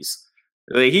 90s.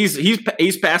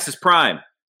 He's past his prime.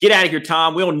 Get out of here,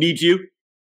 Tom. We don't need you.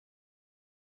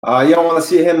 You don't want to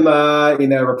see him,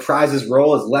 reprise his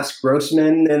role as Les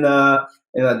Grossman in a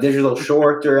digital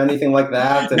short or anything like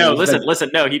that. No,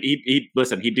 listen. No,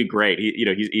 he'd do great.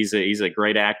 He's a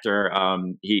great actor.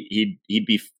 He'd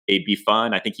be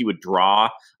fun. I think he would draw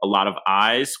a lot of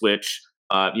eyes, which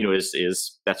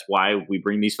is that's why we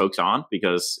bring these folks on,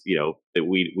 because that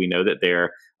we know that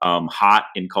they're hot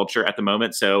in culture at the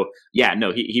moment. So yeah,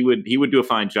 no, he would do a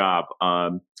fine job.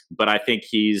 But I think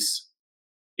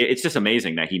it's just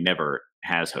amazing that he never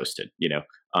has hosted,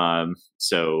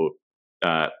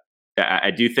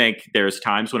 I do think there's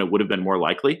times when it would have been more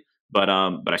likely, but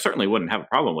I certainly wouldn't have a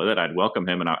problem with it. I'd welcome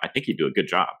him, and I think he'd do a good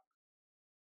job.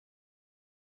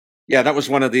 Yeah, that was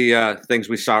one of the things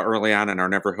we saw early on in our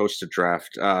never hosted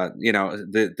draft.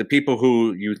 The people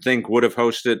who you think would have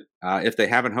hosted, if they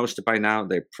haven't hosted by now,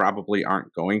 they probably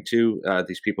aren't going to.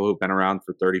 These people who've been around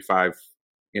for 35,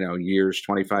 years,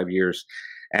 25 years,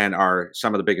 and are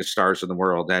some of the biggest stars in the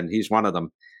world, and he's one of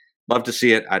them. Love to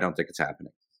see it. I don't think it's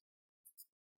happening.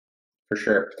 For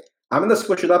sure. I'm going to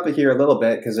switch it up here a little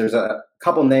bit because there's a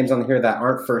couple names on here that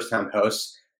aren't first-time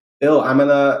hosts. Bill, I'm going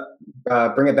to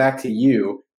bring it back to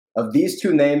you. Of these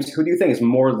two names, who do you think is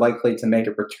more likely to make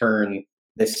a return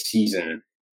this season?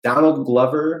 Donald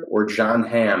Glover or Jon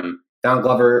Hamm? Donald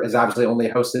Glover has obviously only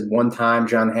hosted one time.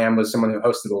 Jon Hamm was someone who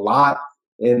hosted a lot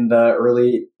in the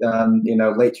early,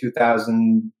 late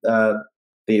 2000, the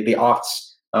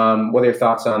aughts. What are your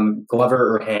thoughts on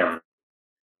Glover or Hamm?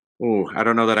 Ooh, I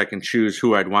don't know that I can choose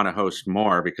who I'd want to host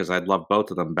more because I'd love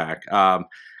both of them back.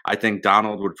 I think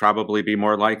Donald would probably be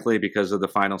more likely because of the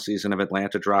final season of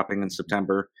Atlanta dropping in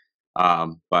September.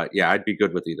 But yeah, I'd be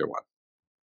good with either one.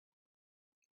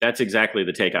 That's exactly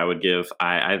the take I would give.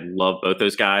 I love both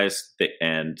those guys,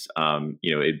 and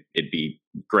it'd be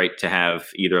great to have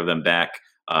either of them back.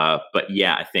 But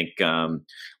yeah, I think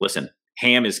listen,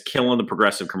 Hamm is killing the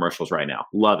Progressive commercials right now.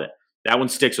 Love it. That one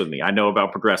sticks with me. I know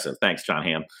about Progressive. Thanks, Jon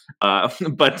Hamm.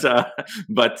 But I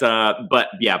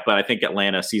think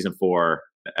Atlanta season 4,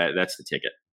 that's the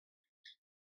ticket.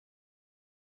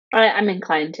 I'm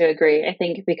inclined to agree. I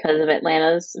think because of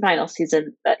Atlanta's final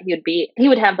season, that he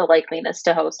would have the likeliness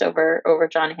to host over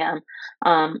Jon Hamm.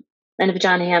 And if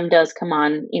Jon Hamm does come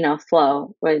on,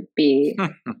 Flo would be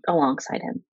alongside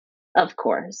him, of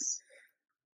course.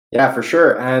 Yeah, for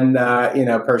sure. And,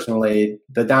 personally,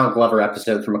 the Donald Glover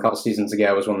episode from a couple seasons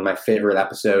ago was one of my favorite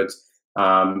episodes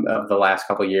of the last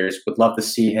couple of years. Would love to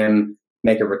see him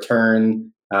make a return.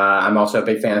 I'm also a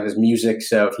big fan of his music.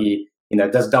 So if he,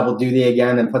 does double duty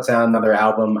again and puts out another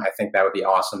album, I think that would be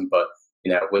awesome. But,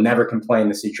 would never complain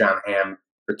to see Jon Hamm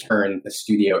return the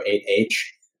Studio 8H.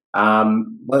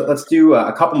 Let's do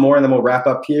a couple more and then we'll wrap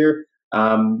up here.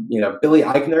 Billy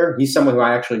Eichner, he's someone who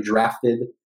I actually drafted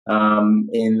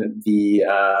in the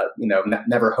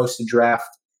never hosted draft.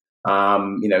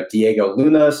 Diego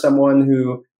Luna is someone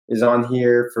who is on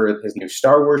here for his new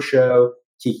Star Wars show.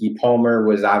 Keke Palmer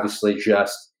was obviously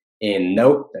just in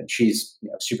Nope, and she's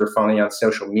super funny on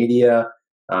social media.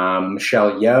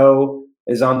 Michelle Yeoh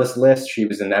is on this list. She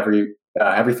was in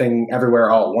Everything Everywhere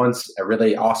All at Once, a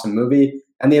really awesome movie.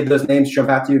 Any of those names jump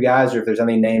out to you guys, or if there's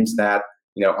any names that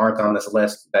aren't on this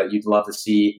list that you'd love to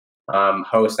see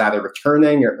host either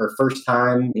returning or first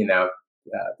time,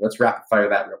 let's rapid fire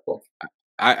that real quick.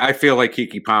 I feel like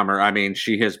Keke Palmer. I mean,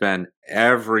 she has been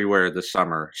everywhere this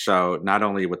summer. So not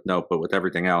only with Nope, but with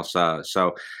everything else.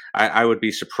 So I would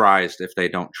be surprised if they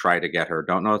don't try to get her.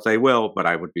 Don't know if they will, but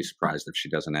I would be surprised if she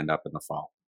doesn't end up in the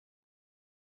fall.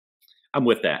 I'm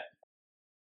with that.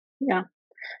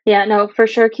 Yeah, no, for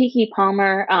sure. Keke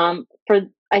Palmer.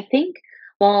 I think,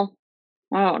 well,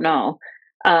 I don't know,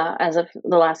 as of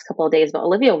the last couple of days, but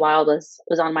Olivia Wilde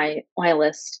was on my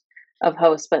list of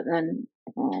hosts, but then,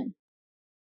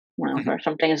 there's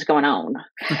some things going on.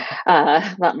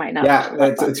 That might not. Yeah,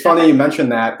 it's funny you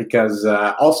mentioned that because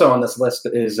also on this list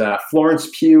is Florence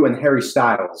Pugh and Harry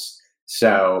Styles.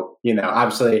 So,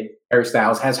 obviously Harry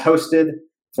Styles has hosted,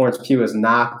 Florence Pugh has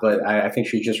not, but I think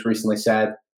she just recently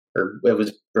said, or it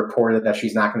was reported that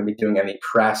she's not going to be doing any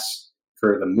press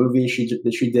for the movie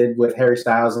she did with Harry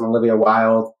Styles and Olivia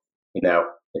Wilde.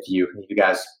 If you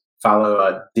guys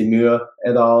follow Demure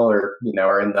at all, or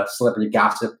are in the celebrity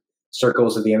gossip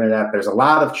circles of the internet, there's a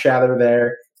lot of chatter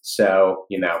there. So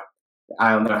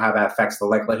I don't know how that affects the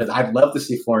likelihood. I'd love to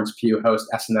see Florence Pugh host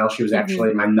SNL. She was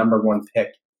actually my number one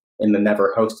pick in the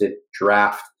never hosted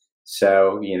draft.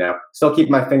 So still keep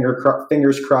my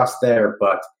fingers crossed there.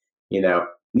 But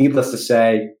needless to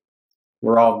say,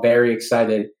 we're all very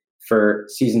excited for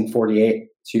season 48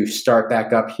 to start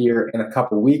back up here in a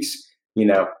couple weeks.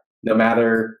 No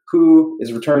matter who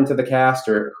is returning to the cast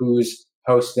or who's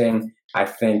hosting, I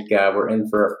think we're in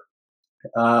for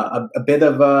a bit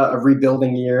of a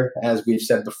rebuilding year, as we've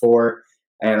said before.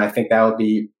 And I think that will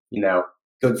be,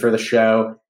 good for the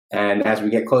show. And as we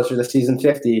get closer to season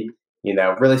 50,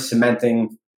 really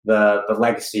cementing the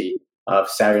legacy of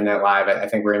Saturday Night Live. I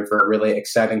think we're in for a really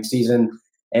exciting season.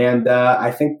 And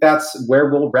I think that's where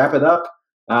we'll wrap it up.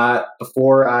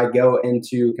 Before I go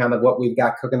into kind of what we've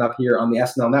got cooking up here on the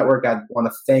SNL Network, I want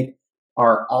to thank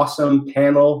our awesome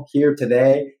panel here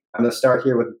today. I'm going to start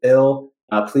here with Bill.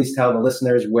 Please tell the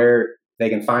listeners where they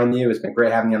can find you. It's been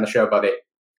great having you on the show, buddy.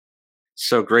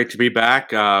 So great to be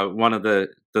back. One of the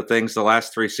things the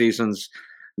last 3 seasons,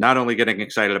 not only getting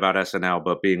excited about SNL,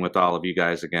 but being with all of you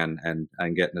guys again and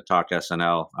getting to talk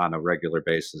SNL on a regular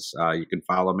basis. You can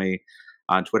follow me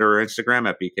on Twitter or Instagram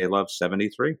at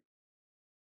BKLove73.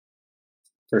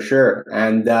 For sure.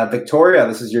 And Victoria,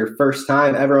 this is your first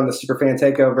time ever on the Superfan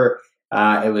Takeover.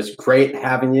 It was great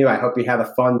having you. I hope you had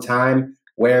a fun time.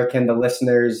 Where can the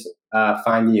listeners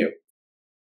find you?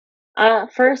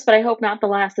 First, but I hope not the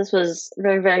last. This was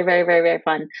very, very, very, very, very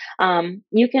fun.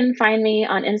 You can find me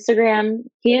on Instagram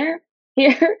here,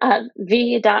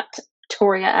 v.toriaf.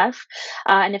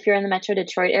 And if you're in the Metro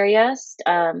Detroit area,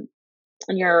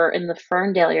 and you're in the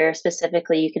Ferndale area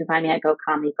specifically, you can find me at Go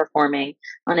Comedy performing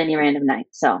on any random night.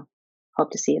 So hope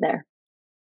to see you there.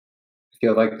 I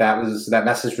feel like that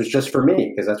message was just for me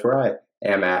because that's where I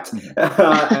am at.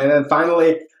 And then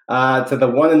finally, to the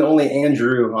one and only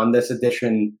Andrew on this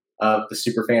edition of the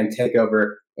Superfan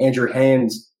Takeover, Andrew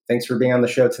Haynes, thanks for being on the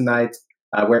show tonight.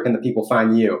 Where can the people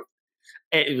find you?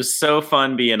 It was so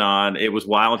fun being on. It was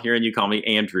wild hearing you call me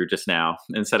Andrew just now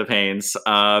instead of Haynes.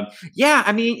 My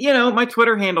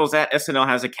Twitter handle is at SNL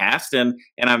Has a Cast, and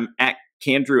I'm at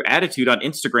Candrew Attitude on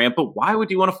Instagram. But why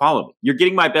would you want to follow me? You're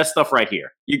getting my best stuff right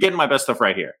here. You're getting my best stuff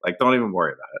right here. Like, don't even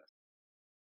worry about it.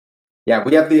 Yeah,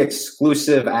 we have the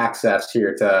exclusive access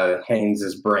here to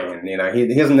Haynes' brain.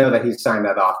 He doesn't know that he's signed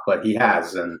that off, but he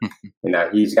has. And,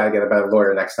 he's got to get a better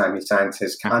lawyer next time he signs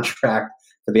his contract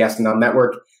for the SNL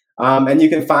Network. And you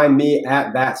can find me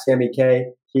at @ThatSammyK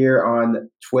here on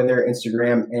Twitter,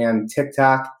 Instagram, and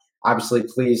TikTok. Obviously,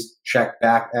 please check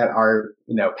back at our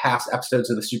past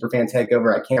episodes of the Superfan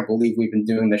Takeover. I can't believe we've been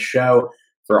doing this show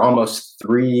for almost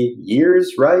 3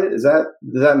 years, right? Is that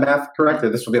math correct? Or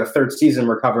this will be the 3rd season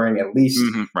we're covering at least.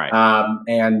 Right.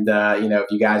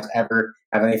 If you guys ever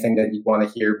have anything that you want to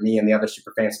hear me and the other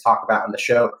Superfans talk about on the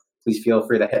show, please feel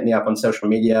free to hit me up on social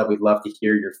media. We'd love to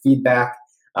hear your feedback.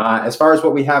 As far as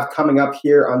what we have coming up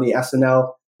here on the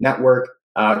SNL Network,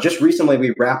 just recently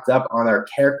we wrapped up on our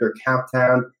Character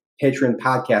Countdown Patreon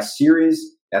podcast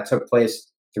series that took place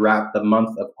throughout the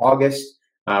month of August,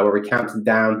 where we counted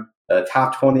down the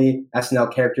top 20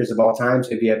 SNL characters of all time.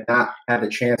 So if you have not had a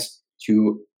chance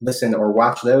to listen or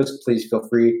watch those, please feel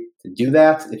free to do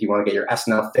that if you want to get your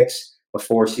SNL fix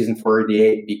before season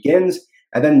 48 begins.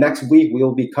 And then next week,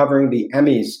 we'll be covering the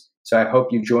Emmys. So I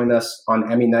hope you join us on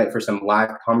Emmy night for some live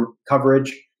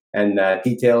coverage, and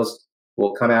details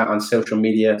will come out on social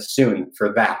media soon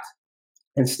for that.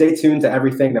 And stay tuned to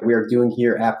everything that we are doing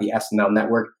here at the SNL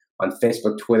Network on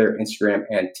Facebook, Twitter, Instagram,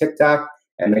 and TikTok.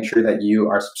 And make sure that you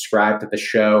are subscribed to the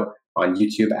show on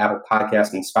YouTube, Apple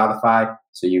Podcasts, and Spotify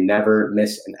so you never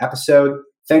miss an episode.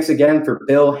 Thanks again for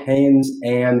Bill, Haynes,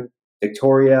 and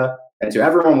Victoria. And to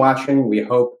everyone watching, we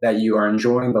hope that you are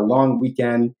enjoying the long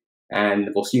weekend, and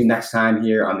we'll see you next time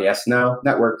here on the SNL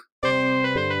Network.